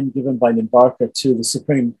the name given by Nimbarka to the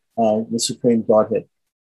Supreme Godhead.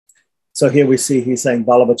 So here we see he's saying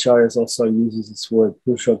Ballabhacharya also uses this word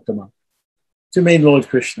Purushottama to mean Lord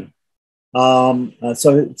Krishna. So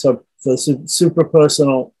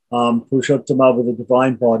suprapersonal Purushottama with a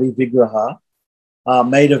divine body, Vigraha,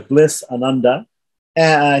 made of bliss, Ananda.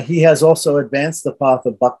 He has also advanced the path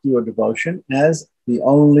of bhakti or devotion as the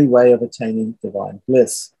only way of attaining divine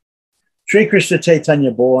bliss. Sri Krishna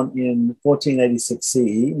Chaitanya, born in 1486 CE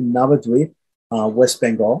in Navadvip, West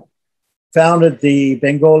Bengal, founded the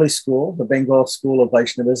Bengali school, the Bengal school of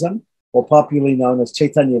Vaishnavism, or popularly known as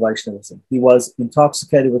Chaitanya Vaishnavism. He was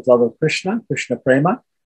intoxicated with love of Krishna, Krishna Prema,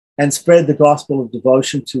 and spread the gospel of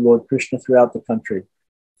devotion to Lord Krishna throughout the country.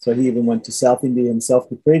 So he even went to South India himself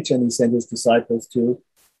to preach, and he sent his disciples to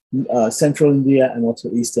Central India and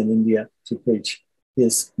also Eastern India to preach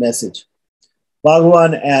his message.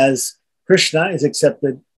 Bhagavan as Krishna is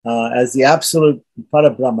accepted as the absolute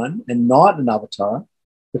Parabrahman and not an avatar.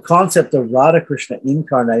 The concept of Radha Krishna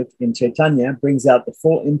incarnate in Chaitanya brings out the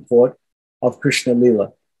full import of Krishna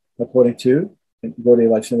Lila, according to Gaudiya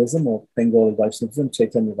Vaishnavism or Bengali Vaishnavism,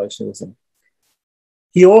 Chaitanya Vaishnavism.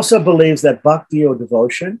 He also believes that bhakti or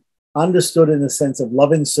devotion, understood in the sense of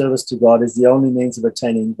loving service to God, is the only means of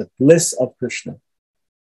attaining the bliss of Krishna.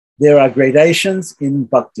 There are gradations in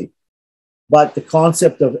bhakti, but the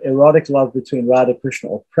concept of erotic love between Radha Krishna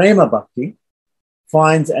or Prema Bhakti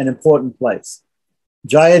finds an important place.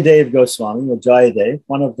 Jayadev Goswami, or Jayadev,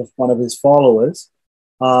 one of his followers,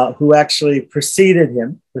 who actually preceded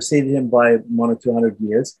him by 100 or 200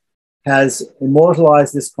 years, has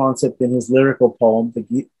immortalized this concept in his lyrical poem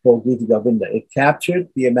called Gita Govinda. It captured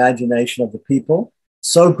the imagination of the people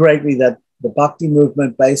so greatly that the bhakti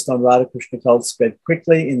movement based on Radha Krishna cult spread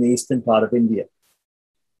quickly in the eastern part of India.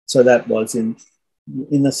 So that was in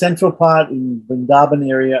the central part, in Vrindavan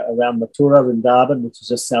area around Mathura, Vrindavan, which is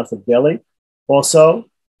just south of Delhi. Also,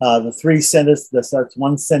 the 3 centers, there's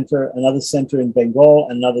one center, another center in Bengal,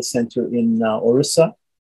 another center in Orissa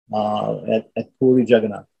at Puri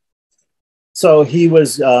Jagannath. So he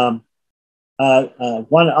was one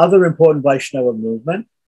other important Vaishnava movement,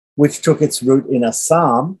 which took its root in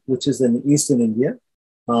Assam, which is in eastern India,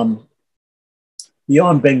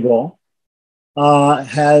 beyond Bengal,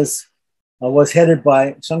 was headed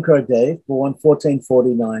by Shankaradev, born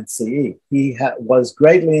 1449 CE. He was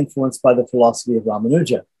greatly influenced by the philosophy of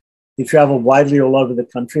Ramanuja. He traveled widely all over the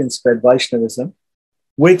country and spread Vaishnavism,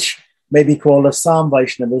 which may be called Assam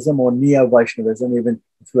Vaishnavism or Neo-Vaishnavism, even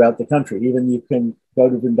throughout the country. Even you can go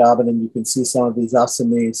to Vrindavan and you can see some of these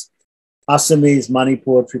Assamese,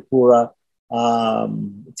 Manipur, Tripura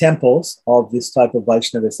temples of this type of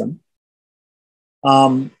Vaishnavism.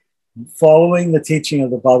 Following the teaching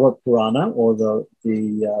of the Bhagavad Purana or the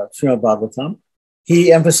Srimad Bhagavatam,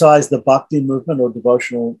 he emphasized the bhakti movement or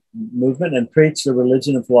devotional movement and preached a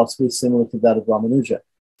religion and philosophy similar to that of Ramanuja.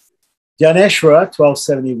 Gyaneshwara,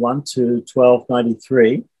 1271 to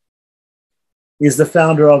 1293, is the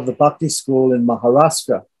founder of the Bhakti school in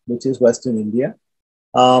Maharashtra, which is Western India.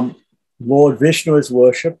 Lord Vishnu is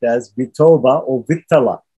worshipped as Vithoba or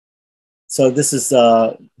Vittala. So this is,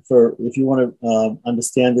 for if you want to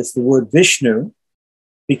understand this, the word Vishnu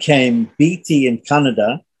became Biti in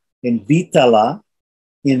Kannada, in Vitala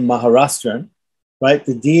in Maharashtra, right?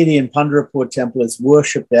 The deity in Pandharpur temple is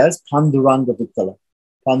worshipped as Panduranga Vittala.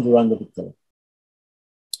 Panduranga Vittala.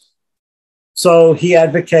 So he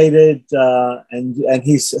advocated, and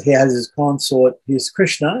he has his consort, he's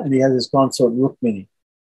Krishna, and he has his consort Rukmini.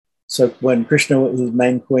 So when Krishna, his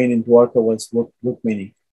main queen in Dwarka was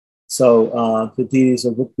Rukmini. So the deities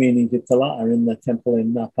of Rukmini Vittala are in the temple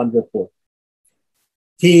in Pandharpur.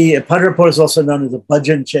 Pandharpur is also known as a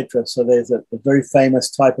Bhajan Kshetra. So there's a very famous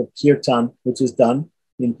type of kirtan which is done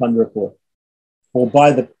in Pandharpur, or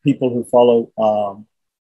by the people who follow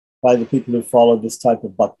this type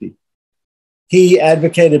of bhakti. He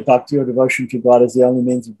advocated bhakti or devotion to God as the only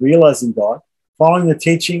means of realizing God. Following the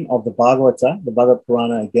teaching of the Bhagavata, the Bhagavad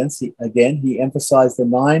Purana, again, he emphasized the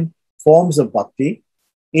 9 forms of bhakti,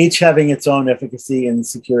 each having its own efficacy in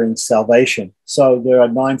securing salvation. So there are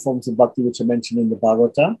 9 forms of bhakti which are mentioned in the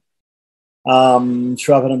Bhagavata.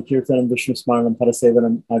 Shravanam, Kirtanam, Vishnu Smaranam,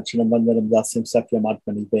 Parasevanam, Archanam, Vandanam, Dasyam, Sakyam,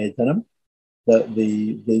 Atmani, Vedanam.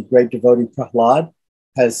 The great devotee Prahlad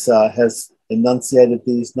has enunciated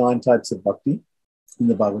these 9 types of bhakti in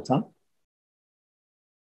the Bhagavatam.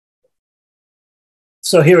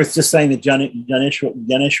 So here it's just saying that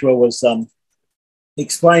Ganeshwar was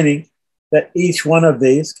explaining that each one of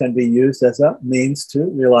these can be used as a means to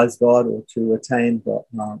realize God or to attain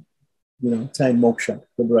moksha,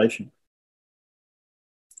 liberation.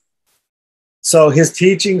 So his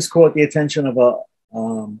teachings caught the attention of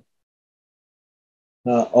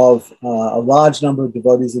a large number of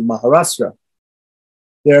devotees in Maharashtra.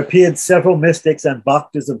 There appeared several mystics and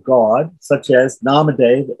bhaktas of God, such as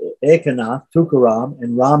Namadev, Ekanath, Tukaram,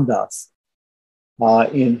 and Ramdas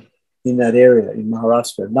in that area, in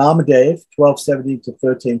Maharashtra. Namadev, 1270 to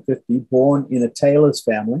 1350, born in a tailor's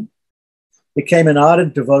family, became an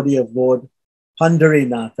ardent devotee of Lord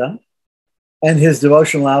Pandarinatha, and his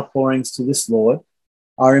devotional outpourings to this Lord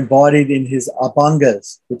are embodied in his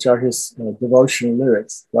abhangas, which are his devotional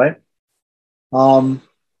lyrics, right?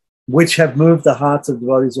 Which have moved the hearts of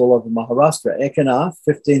devotees all over Maharashtra. Ekanath,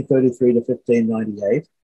 1533 to 1598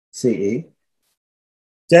 CE,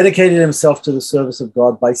 dedicated himself to the service of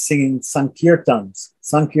God by singing Sankirtans.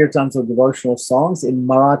 Sankirtans are devotional songs in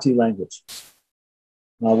Marathi language,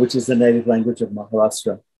 which is the native language of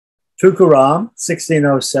Maharashtra. Tukaram,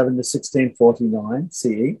 1607 to 1649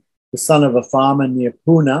 CE, the son of a farmer near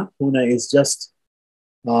Pune. Pune is just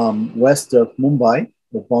west of Mumbai,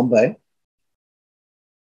 or Bombay.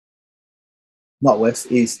 Not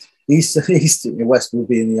west, east. East, west would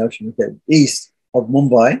be in the ocean. Okay. East of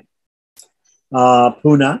Mumbai,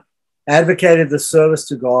 Pune, advocated the service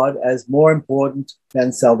to God as more important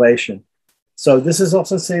than salvation. So this is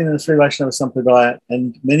also seen in the Sri Vaishnava Sampradaya,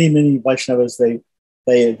 and many Vaishnavas,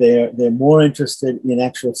 they're more interested in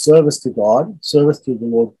actual service to God, service to the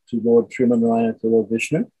Lord, to Lord Srimanarayana, to Lord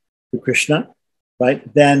Vishnu, to Krishna,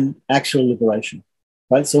 right, than actual liberation,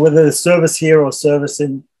 right? So whether the service here or service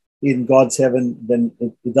in God's heaven, then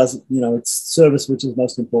it doesn't, it's service which is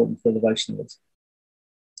most important for the Vaishnavas.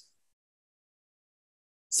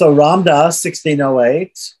 So Ramdas,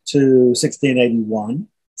 1608 to 1681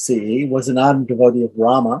 CE, was an ardent devotee of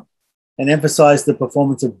Rama and emphasized the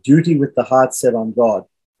performance of duty with the heart set on God.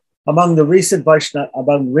 Among recent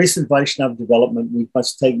Vaishnava development, we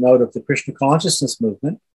must take note of the Krishna consciousness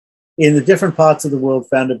movement in the different parts of the world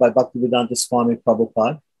founded by Bhaktivedanta Swami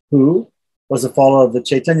Prabhupada, who was a follower of the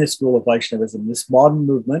Chaitanya school of Vaishnavism. This modern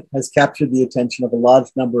movement has captured the attention of a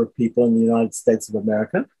large number of people in the United States of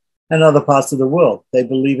America and other parts of the world. They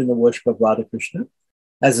believe in the worship of Radha Krishna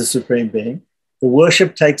as a supreme being. The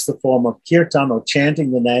worship takes the form of kirtan, or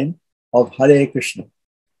chanting the name of Hare Krishna.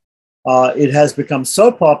 It has become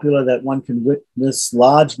so popular that one can witness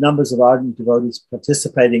large numbers of ardent devotees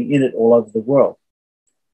participating in it all over the world.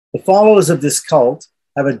 The followers of this cult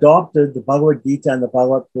have adopted the Bhagavad Gita and the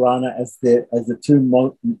Bhagavad Purana as two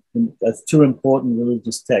important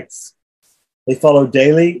religious texts. They follow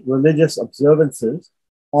daily religious observances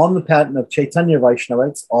on the pattern of Chaitanya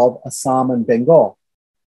Vaishnavas of Assam and Bengal.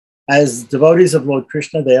 As devotees of Lord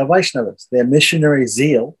Krishna, they are Vaishnavas. Their missionary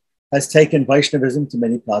zeal has taken Vaishnavism to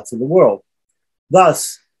many parts of the world.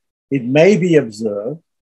 Thus, it may be observed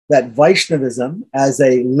that Vaishnavism as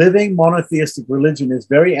a living monotheistic religion is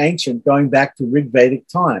very ancient, going back to Rig Vedic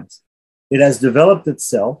times. It has developed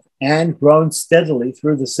itself and grown steadily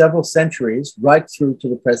through the several centuries, right through to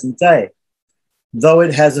the present day. Though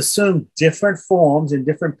it has assumed different forms in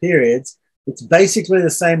different periods, it's basically the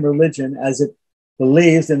same religion, as it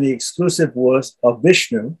believes in the exclusive worship of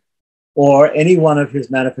Vishnu or any one of his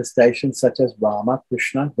manifestations such as Rama,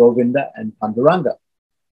 Krishna, Govinda, and Panduranga.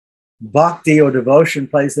 Bhakti or devotion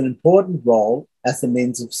plays an important role as a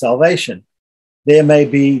means of salvation. There may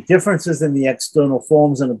be differences in the external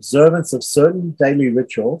forms and observance of certain daily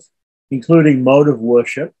rituals, including mode of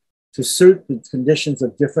worship, to suit the conditions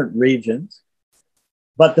of different regions,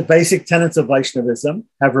 but the basic tenets of Vaishnavism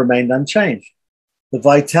have remained unchanged. The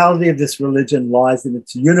vitality of this religion lies in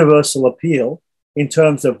its universal appeal in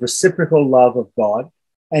terms of reciprocal love of God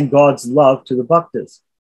and God's love to the bhaktas,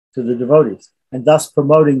 to the devotees, and thus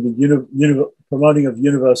promoting promoting of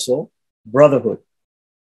universal brotherhood.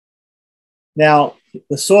 Now,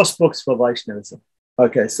 the source books for Vaishnavism.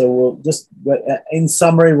 Okay, so we'll just, in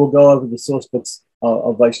summary, we'll go over the source books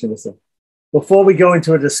of Vaishnavism. Before we go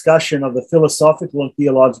into a discussion of the philosophical and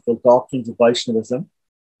theological doctrines of Vaishnavism,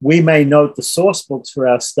 we may note the source books for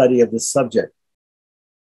our study of this subject.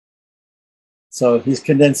 So he's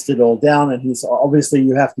condensed it all down, and he's obviously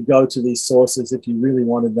you have to go to these sources if you really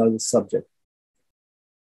want to know the subject.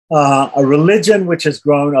 A religion which has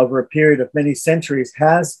grown over a period of many centuries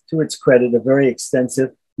has, to its credit, a very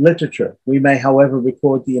extensive literature. We may, however,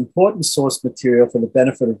 record the important source material for the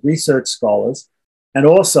benefit of research scholars, and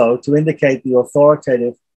also to indicate the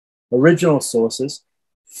authoritative original sources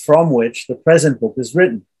from which the present book is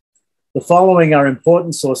written. The following are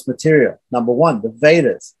important source material. Number one, the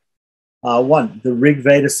Vedas. The Rig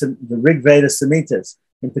Veda Samhitas.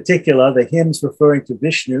 In particular, the hymns referring to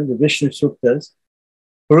Vishnu, the Vishnu Suktas,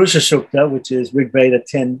 Purusha Sukta, which is Rig Veda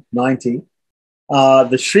 1090,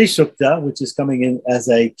 the Sri Sukta, which is coming in as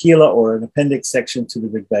a Kila or an appendix section to the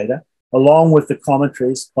Rig Veda, along with the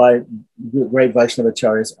commentaries by great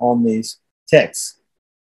Vaishnavacharyas on these texts.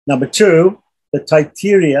 Number two, the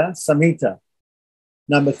Taittiriya Samhita.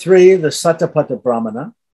 Number three, the Satapatha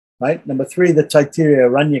Brahmana, right? Number three, the Taittiriya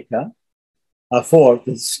Aranyaka. The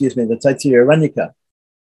Taittiriya Aranyaka.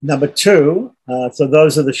 Number two, so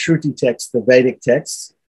those are the Shruti texts, the Vedic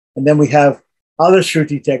texts. And then we have other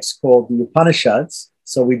Shruti texts called the Upanishads.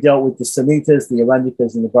 So we dealt with the Samhitas, the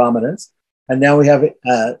Aranyakas, and the Brahmanas. And now we have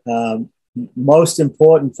most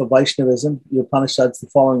important for Vaishnavism, the Upanishads, the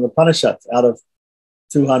following Upanishads out of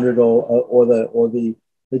 200 or the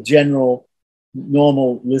general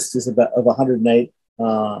normal list is about of 108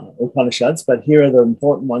 Upanishads, but here are the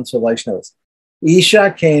important ones for Vaishnavas.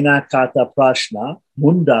 Isha Kena Kata Prashna,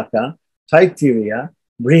 Mundaka, Taittiriya,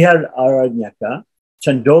 Brihad Aranyaka,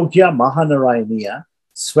 Chandogya Mahanarayaniya,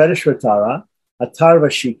 Svetashvatara,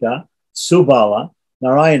 Atharvashika, Subala,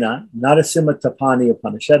 Narayana, Narasimha Tapani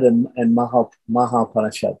Upanishad, and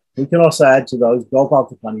Mahapanishad. We can also add to those Gopal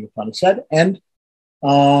Tapani Upanishad and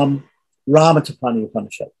Rama Tapani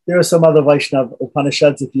Upanishad. There are some other Vaishnava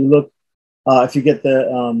Upanishads. If you look, if you get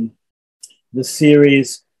the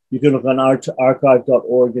series, you can look on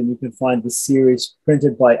archive.org and you can find the series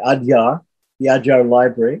printed by Adyar, the Adyar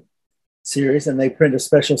Library series, and they print a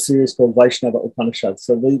special series called Vaishnava Upanishads.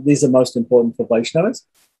 So these are most important for Vaishnavas.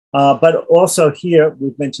 But also here,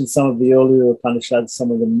 we've mentioned some of the earlier Upanishads,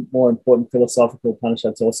 some of the more important philosophical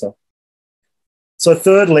Upanishads also. So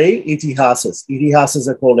thirdly, itihasas. Itihasas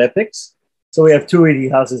are called epics. So we have two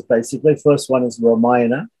itihasas basically. First one is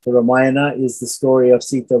Ramayana. The Ramayana is the story of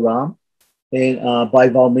Sita Ram by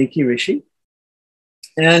Valmiki Rishi,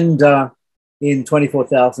 and in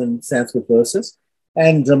 24,000 Sanskrit verses.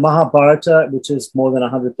 And Mahabharata, which is more than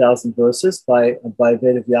 100,000 verses by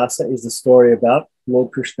Vedavyasa, is the story about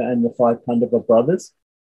Lord Krishna and the five Pandava brothers.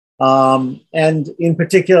 And in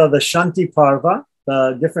particular, the Shanti Parva,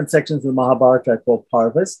 the different sections of the Mahabharata are called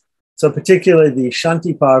Parvas. So particularly the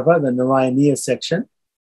Shanti Parva, the Narayaniya section,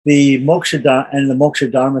 the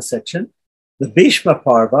Moksha Dharma section, the Bhishma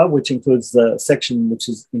Parva, which includes the section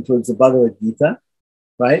includes the Bhagavad Gita,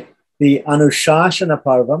 right? The Anushasana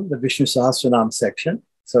Parvam, the Vishnu Sahasranam section.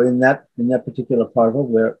 So in that particular Parva,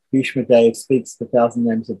 where Bhishma Dev speaks the 1,000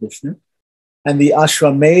 names of Vishnu, and the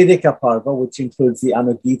Ashwamedika Parva, which includes the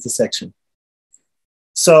Anugita section.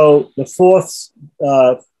 So the fourth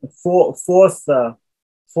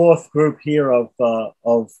group here of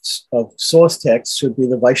source texts should be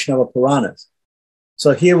the Vaishnava Puranas.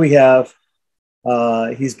 So here we have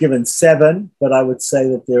he's given 7, but I would say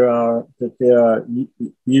that there are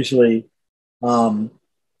usually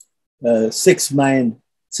 6 main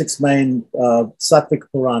Sattvic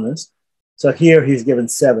Puranas. So here he's given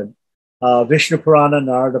 7. Vishnu Purana,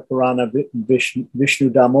 Narada Purana, Vishnu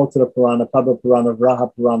Damotara Purana, Padma Purana, Vraha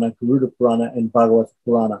Purana, Garuda Purana, and Bhagavata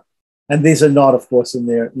Purana. And these are not, of course, in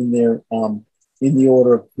the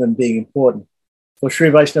order of them being important. For Sri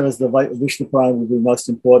Vaishnavas, the Vishnu Purana would be most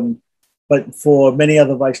important. But for many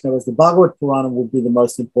other Vaishnavas, the Bhagavad Purana would be the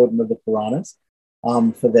most important of the Puranas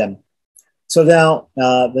for them. So now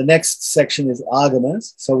the next section is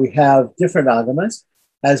agamas. So we have different agamas,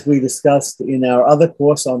 as we discussed in our other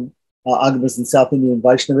course on agamas in South Indian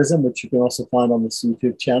Vaishnavism, which you can also find on this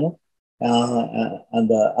YouTube channel, and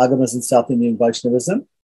the agamas in South Indian Vaishnavism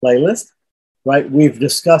playlist. Right, we've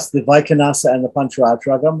discussed the Vaikhanasa and the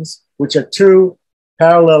Pancharatra agamas, which are two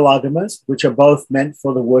parallel agamas, which are both meant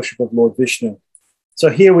for the worship of Lord Vishnu. So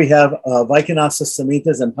here we have Vaikhanasa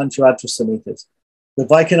Samhitas and Pancharatra Samhitas. The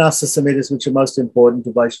Vaikhanasa Samhitas, which are most important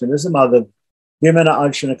to Vaishnavism, are the Vimana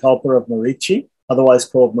Archana Kalpa of Marichi, otherwise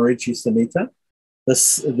called Marichi Samhita, the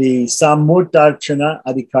Samuddarchana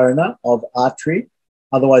Adhikarana of Atri,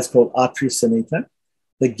 otherwise called Atri Samhita,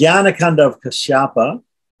 the Jnanakanda of Kashyapa,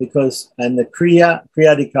 and the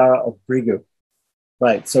Kriyadhikara of Bhrigu.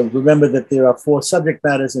 Right, so remember that there are four subject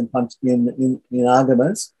matters in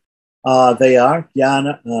agamas. They are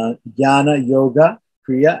Jnana, Yoga,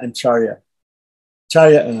 Kriya, and Charya.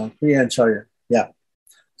 Kriya and Charya, yeah.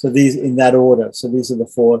 So these in that order. So these are the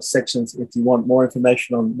four sections. If you want more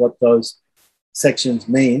information on what those sections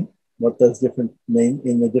mean, what those different mean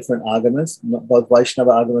in the different agamas, both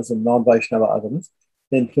Vaishnava agamas and non-Vaishnava agamas,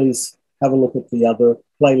 then please have a look at the other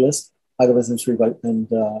playlist, agamas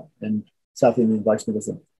and South Indian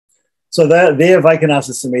Vaishnavism. So they're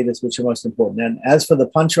Vaikhanasa Samhitas, which are most important. And as for the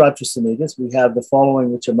Pancharatra Samhitas, we have the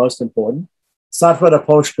following, which are most important. Satvara,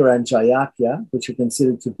 Poshkara, and Jayakya, which are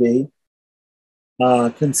considered to be the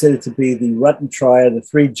Ratnatraya, the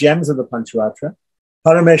three gems of the Pancharatra.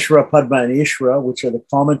 Parameshwara, Padma, and Ishvara, which are the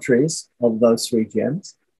commentaries of those three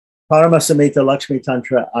gems. Parama Samhita, Lakshmi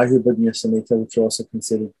Tantra, Ahibhagnya Samhita, which are also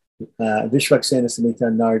considered Vishvaksena Samhita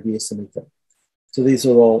and Naradiya Samhita. So these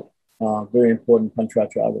are all very important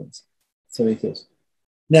Pancharatra agamas, Samhitas.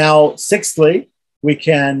 Now, sixthly, we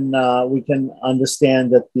can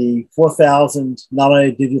understand that the 4,000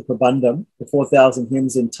 Nalaya Divya Prabandham, the 4,000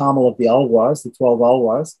 hymns in Tamil of the Alwars, the 12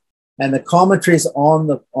 Alwars, and the commentaries on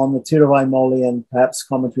the Tiruvaimoli Moli and perhaps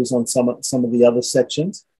commentaries on some of the other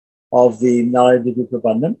sections of the Nalaya Divya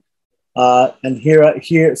Prabandham. And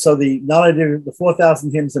here, so the Nalaya Divya, the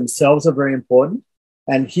 4,000 hymns themselves are very important.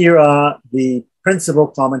 And here are the principal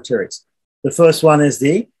commentaries. The first one is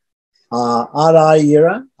the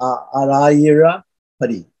Arayira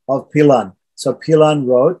Padi of Pilan. So Pilan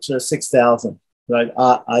wrote 6,000, right?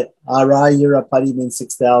 Arayira Padi means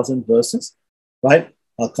 6,000 verses, right?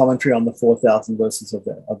 A commentary on the 4,000 verses of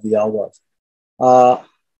the Alvars.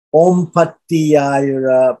 Om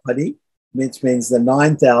Pattiyayira Padi, which means the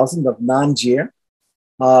 9,000 of Nanjir.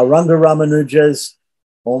 Ranga Ramanuja's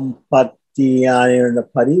Om Pattiyayira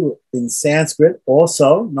Padi in Sanskrit,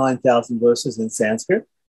 also 9,000 verses in Sanskrit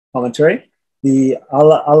commentary. The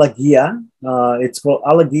Alagya, it's called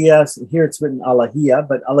Alagya, here it's written Alahia,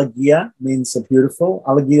 but Alagya means a beautiful.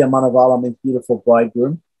 Alagya Manavala means beautiful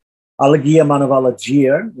bridegroom. Alagya Manavala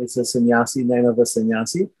Jir is a sannyasi, name of a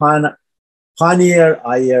sannyasi. Panir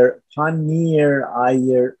Ayer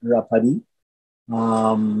Rapadi.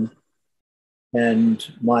 And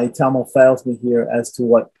my Tamil fails me here as to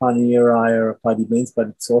what Panir Ayer Rapadi means, but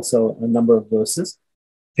it's also a number of verses.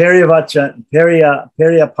 Periya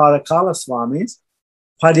Parakala Swamis,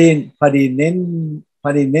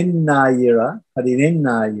 Padininayira,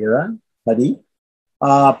 Padi.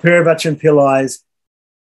 Perivachan Pillai's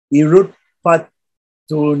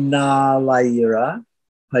Irutpatunalayira,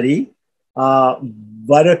 Padi.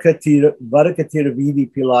 Varakatira Vidi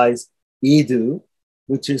Pillai's Edu,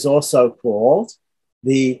 which is also called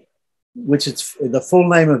which is the full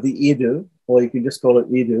name of the Edu, or you can just call it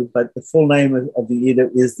Edu, but the full name of the Edu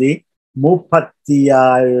is the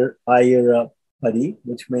Mupattiyayira Padi,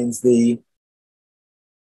 which means the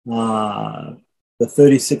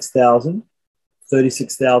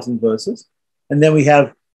 36,000 verses. And then we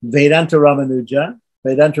have Vedanta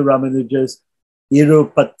Ramanuja's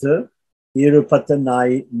Irupatta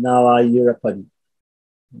Nalayira Padi.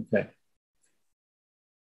 Okay.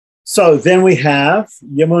 So then we have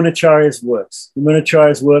Yamunacharya's works.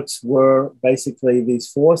 Yamunacharya's works were basically these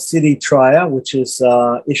four: Siddhi Traya, which is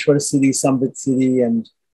Ishvara Siddhi, Sambit Siddhi, and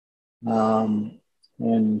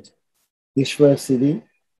Ishvara Siddhi,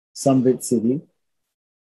 Sambit Siddhi,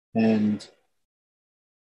 and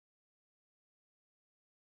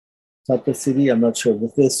Tattva Siddhi. I'm not sure,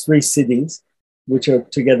 but there's three siddhis which are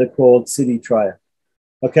together called Siddhi Traya.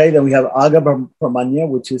 Okay, then we have Aga Brahmanya,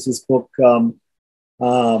 which is his book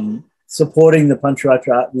supporting the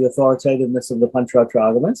Pancharatra, the authoritativeness of the Pancharatra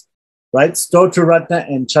agamas, right? Stotra Ratna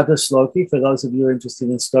and Chatusloki. For those of you who are interested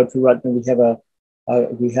in Stotra Ratna, we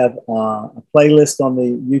have a playlist on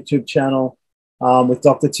the YouTube channel with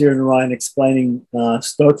Dr. Tirunarayan explaining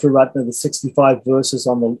Stotra Ratna, the 65 verses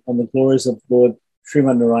on the glories of Lord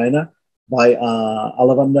Sriman Narayana.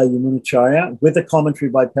 Alavanda Yamunacharya, with a commentary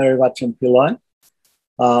by Perivachan Pillai,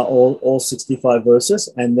 all 65 verses,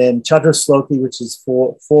 and then Chatur Sloki, which is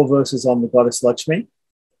four verses on the goddess Lakshmi.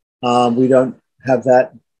 We don't have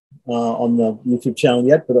that on the YouTube channel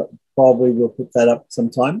yet, but probably we'll put that up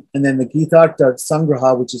sometime. And then the Gita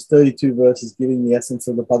Sangraha, which is 32 verses, giving the essence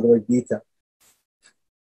of the Bhagavad Gita.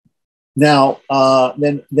 Now,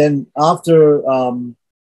 then after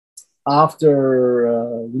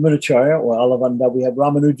Yamunacharya or Alavanda, we have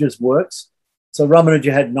Ramanuja's works. So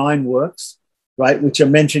Ramanuja had 9 works, right, which are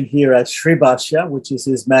mentioned here as Shribhashya, which is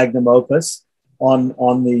his magnum opus on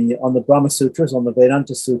the Brahma Sutras, on the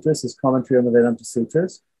Vedanta Sutras, his commentary on the Vedanta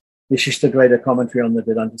Sutras, Vishishtadvaita commentary on the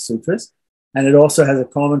Vedanta Sutras. And it also has a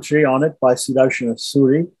commentary on it by Sudarshana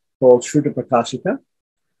Suri called Shruta Prakashika.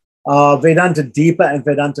 Vedanta Deepa and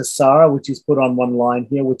Vedanta Sara, which is put on one line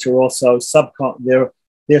here, which are also they're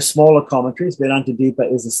smaller commentaries. Vedanta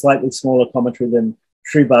Deepa is a slightly smaller commentary than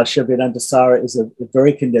Shribhashya. Vedanta Sara is a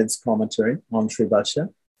very condensed commentary on Shribhashya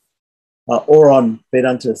or on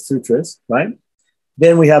Vedanta Sutras, right?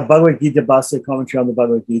 Then we have Bhagavad Gita Bhasya commentary on the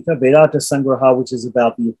Bhagavad Gita. Vedanta Sangraha, which is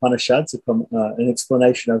about the Upanishads, an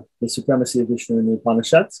explanation of the supremacy of Vishnu in the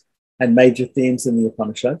Upanishads and major themes in the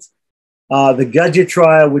Upanishads. The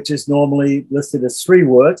Gadyatraya, which is normally listed as 3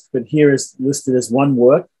 works, but here is listed as 1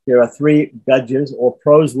 work. There are 3 Gadyas or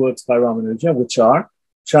prose works by Ramanuja, which are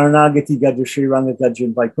Sharanagati Gadya, Sriranga Gadya,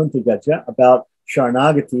 and Vaikuntha Gadya, about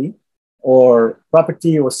Sharanagati or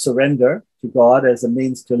property or surrender to God as a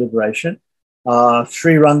means to liberation.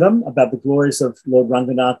 Sri Rangam, about the glories of Lord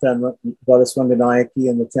Ranganatha and Goddess Ranganayaki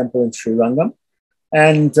and the temple in Sri Rangam.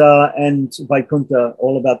 And Vaikuntha,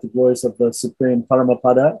 all about the glories of the supreme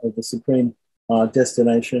Paramapada, of the supreme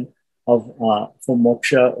destination of for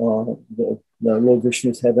moksha, or the Lord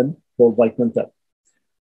Vishnu's heaven, called Vaikuntha.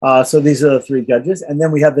 So these are the 3 Gadyas. And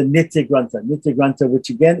then we have the Nitya Grantha. Nitya Grantha,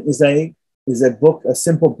 which again is a book, a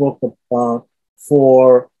simple book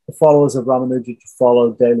for the followers of Ramanuja to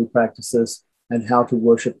follow daily practices and how to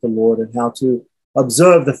worship the Lord and how to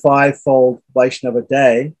observe the 5-fold Vaishnava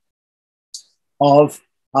day of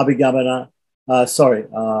Abhigamana,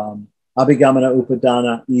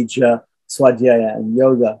 Upadana, Ija, Swadhyaya, and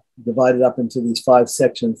Yoga, divided up into these 5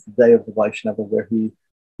 sections, the day of the Vaishnava, where he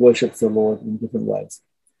worships the Lord in different ways.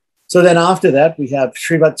 So then after that, we have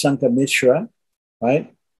Srivatsanka Mishra, right?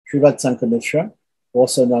 Srivatsanka Mishra,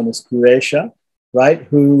 also known as Kuresha, right?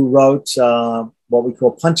 Who wrote what we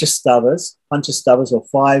call Panchastavas or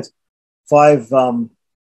five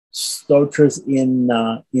stotras in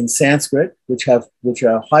Sanskrit, which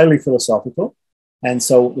are highly philosophical. And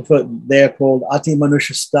so they're called Ati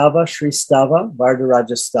Manusha Stava, Sri Stava,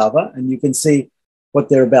 Vardaraja Stava. And you can see what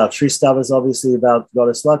they're about. Sri Stava is obviously about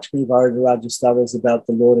Goddess Lakshmi. Vardaraja Stava is about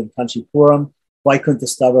the Lord in Kanchipuram. Vaikuntha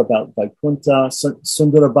Stava about Vaikuntha.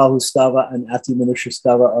 Sundara Bahu Stava and Ati Manusha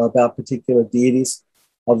Stava are about particular deities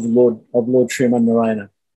of the Lord Sriman Narayana.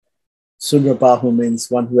 Sundara Bahu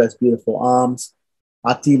means one who has beautiful arms.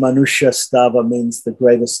 Ati Manusha Stava means the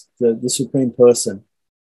greatest, the supreme person,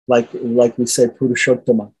 like we say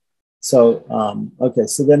Purushottama. So, okay,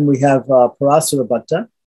 so then we have Parasara Bhatta,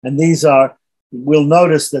 and these are, we'll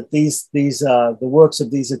notice that these the works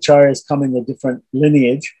of these acharyas come in a different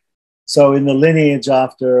lineage. So in the lineage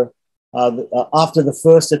after the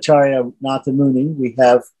first acharya Natha Muni, we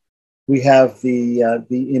have the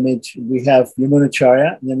image, we have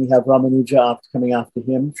Yamunacharya, and then we have Ramanuja coming after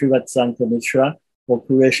him, Srivatsanka Mishra, or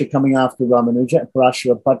Kuresha coming after Ramanuja, and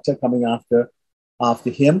Parashara Bhatta coming after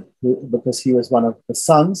him, because he was one of the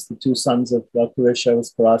sons, the 2 sons of Kuresha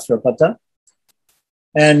was Parashara Bhatta.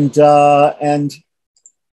 And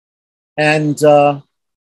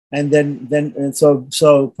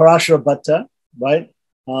so Parashara Bhatta, right?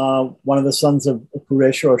 One of the sons of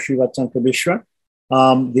Kuresha or Srivatsanka Mishra,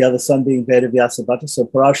 the other son being Vedavyasa Bhatta. So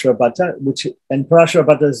Parashara Bhatta, and Parashara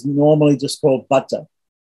Bhatta is normally just called Bhatta,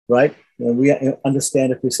 right? We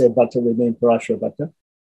understand if we say Bhatta, we mean Parashara Bhatta.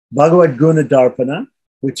 Bhagavad Guna Darpana,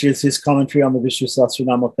 which is his commentary on the Vishnu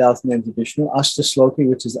Sahasranama, 1,000 names of Vishnu. Ashta Shloki,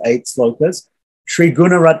 which is 8 slokas. Sri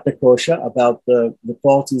Gunaratna Kosha, about the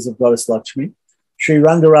qualities of Goddess Lakshmi. Sri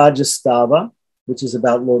Rangaraja Stava, which is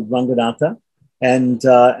about Lord Ranganatha. And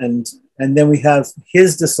then we have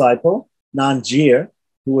his disciple, Nanjir,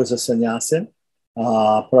 who was a sannyasin.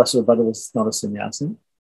 Parasara Bhatta was not a sannyasin.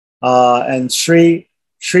 And Sri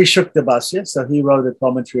Shukta Bhasya, so he wrote a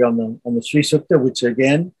commentary on the Sri Shukta, which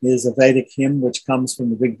again is a Vedic hymn which comes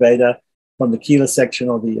from the Rig Veda, from the Kila section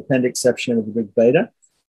or the appendix section of the Rig Veda.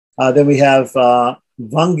 Then we have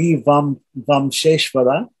Vangi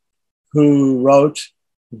Vamsheshvara, who wrote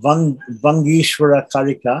Vangishvara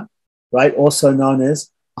Karika, right, also known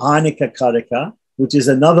as Anika Karika, which is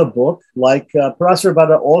another book. Like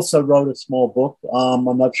Parasarabhadra also wrote a small book. I'm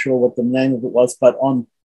not sure what the name of it was, but on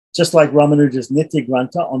just like Ramanuja's Nitya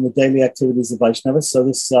Grantha on the daily activities of Vaishnavas. So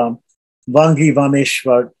this Vangi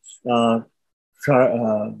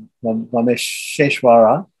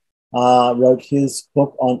Vamesheshwara wrote his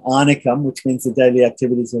book on Anikam, which means the daily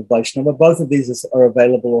activities of Vaishnava. Both of these are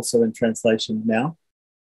available also in translation now.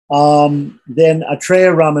 Then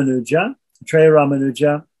Atreya Ramanuja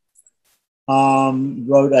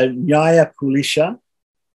wrote a Nyaya Kulisha,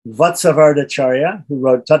 Vatsavardacharya, who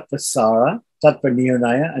wrote Tattvasara, Tattva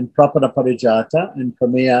Nirnaya, and Prapada Parijata, and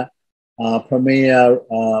Prameya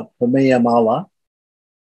Mala.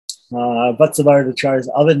 Vatsavardacharya's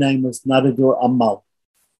other name was Nadadur Ammal.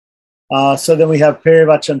 So then we have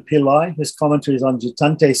Perivachan Pillai. His commentaries on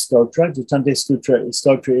Jitante Stotra. Jitante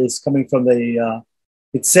Stotra is coming from the,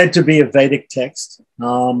 it's said to be a Vedic text,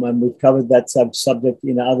 and we've covered that subject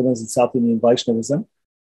in Advaita and South Indian Vaishnavism.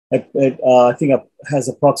 I think it has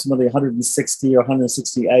approximately 160 or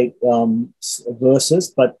 168 verses,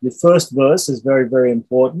 but the first verse is very, very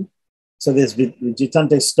important. So there's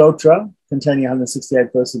Jitante Stotra containing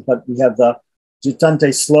 168 verses, but we have the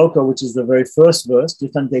Jitante Sloka, which is the very first verse,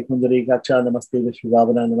 Jitante Kundari Gacha Namaste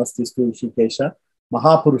Vishwavana Namaste Stu Shikesha,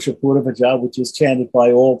 Mahapurusha Puravaja, which is chanted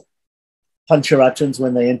by all Pancharachans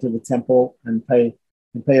when they enter the temple and pay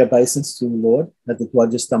obeisance to the Lord at the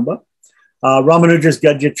Dwajastamba. Ramanuja's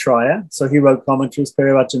Gadyatraya, so he wrote commentaries.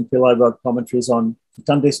 Perivachan Pillai wrote commentaries on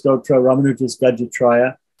Jitante Stotra, Ramanuja's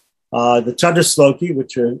Gadyatraya, the Chadasloki,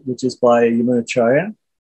 which is by Yamunacharya,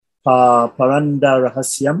 Paranda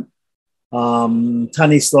Rahasyam,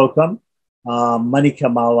 Tani Slokam, Manika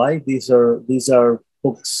Malai. These are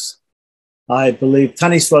books. I believe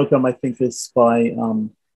Tani Slokam, I think, is by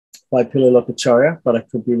Pililokacharya, but I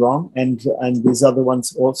could be wrong. And these other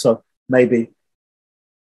ones also maybe.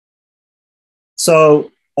 So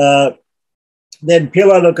then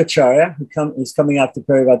Pililokacharya, who is coming after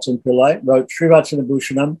Perivachan Pillai, wrote Srivachana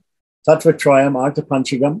Bhushanam, Tattvatrayam, Artha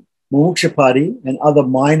Panchagam, Mumukshapadi, and other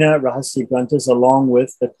minor Rahasya Granthas, along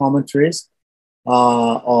with the commentaries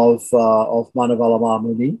of Manavala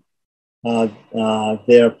Muni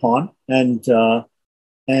thereupon. And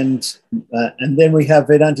then we have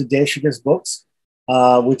Vedanta Deshika's books,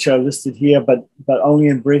 which are listed here, but only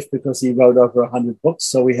in brief because he wrote over 100 books.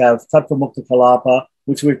 So we have Tattva Mukta Kalapa,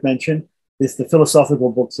 which we've mentioned. This the philosophical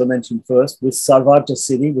books I mentioned first, with Sarvata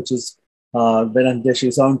Siddhi, which is Vedanta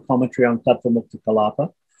Deshika's own commentary on Tattva Mukta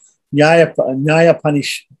Kalapa. Nyaya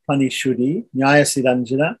Panishudi, Nyaya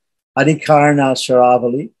Siddhanjana, Adhikarana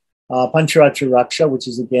Sharavali, Pancharatra Raksha, which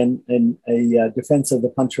is again a defense of the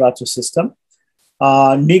Pancharatra system.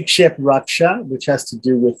 Nikshep Raksha, which has to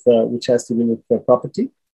do with property,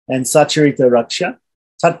 and Sacharita Raksha.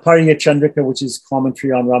 Tatparya Chandrika, which is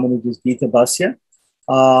commentary on Ramanuja's Gita Bhasya.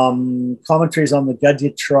 Commentaries on the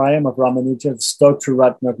Gadyatrayam of Ramanuja, the Stotra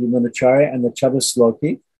Ratna of Yamunacharya, and the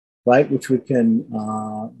Chadasloki, right, which we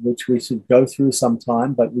should go through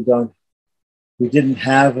sometime, but we didn't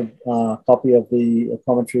have a copy of the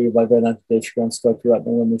commentary by Vedanta Deshika on Stotra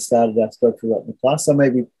Ratna when we started our Stotra Ratna class. So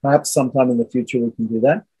perhaps sometime in the future we can do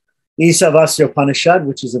that. Isavasya Upanishad,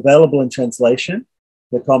 which is available in translation,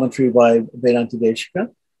 the commentary by Vedanta Deshika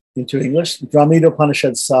into English. Dramita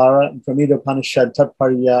Upanishad Sara, Dramita Upanishad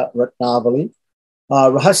Tatparya Ratnavali.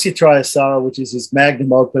 Rahasya Traya Sara, which is his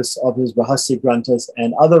magnum opus of his Rahasya Granthas,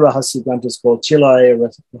 and other Rahasya Granthas called Chilaya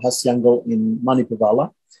Rahasyangal in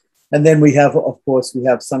Manipavala. And then we have, of course,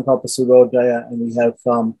 Sankalpa Surodaya, and we have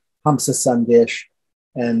Hamsa Sandesh,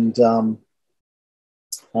 and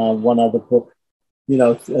one other book,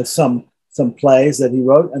 some plays that he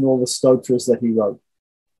wrote, and all the stotras that he wrote.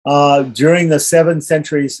 During the 7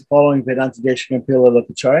 centuries following Vedanta Deshika and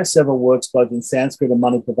Pililokacharya, several works both in Sanskrit and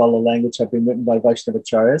Manipavala language have been written by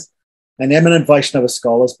Vaishnavacharyas and eminent Vaishnava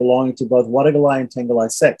scholars belonging to both Vadagalai and Tengalai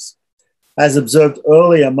sects. As observed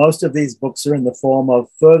earlier, most of these books are in the form of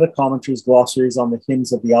further commentaries, glossaries on the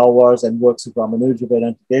hymns of the Alvars and works of Ramanuja,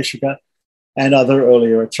 Vedanta Deshika, and other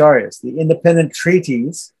earlier acharyas. The independent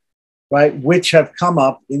treatises, right, which have come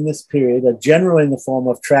up in this period are generally in the form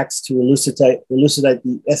of tracts to elucidate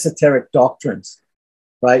the esoteric doctrines,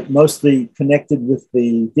 right, mostly connected with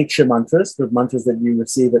the Diksha mantras, the mantras that you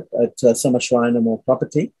receive at Samashrayanam or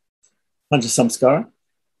Prapati, Panchasamskara.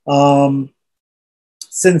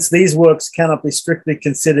 Since these works cannot be strictly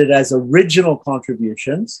considered as original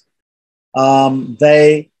contributions,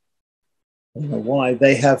 they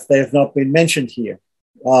have not been mentioned here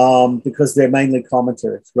because they're mainly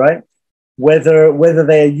commentaries, right? Whether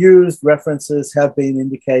they are used, references have been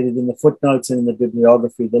indicated in the footnotes and in the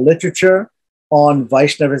bibliography. The literature on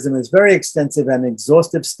Vaishnavism is very extensive, and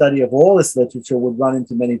exhaustive study of all this literature would run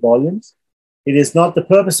into many volumes. It is not the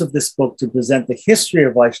purpose of this book to present the history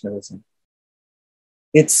of Vaishnavism.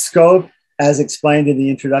 Its scope, as explained in the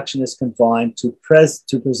introduction, is confined to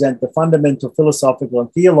present the fundamental philosophical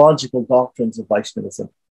and theological doctrines of Vaishnavism,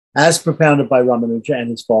 as propounded by Ramanuja and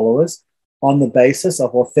his followers, on the basis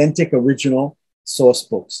of authentic original source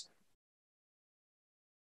books.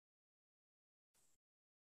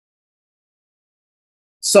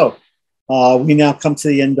 So we now come to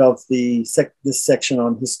the end of this section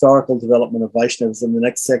on historical development of Vaishnavism. The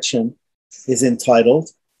next section is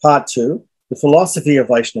entitled Part 2, The Philosophy of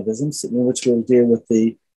Vaishnavism, in which we'll deal with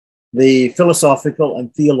the philosophical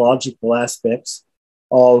and theological aspects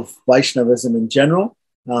of Vaishnavism in general,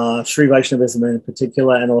 Sri Vaishnavism in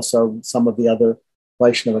particular, and also some of the other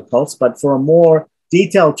Vaishnava cults. But for a more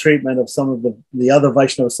detailed treatment of some of the other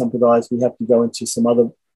Vaishnava sampradayas, we have to go into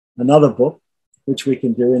another book, which we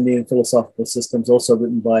can do, Indian Philosophical Systems, also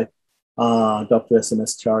written by Dr.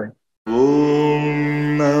 S.M.S. Chari.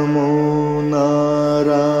 Om Namo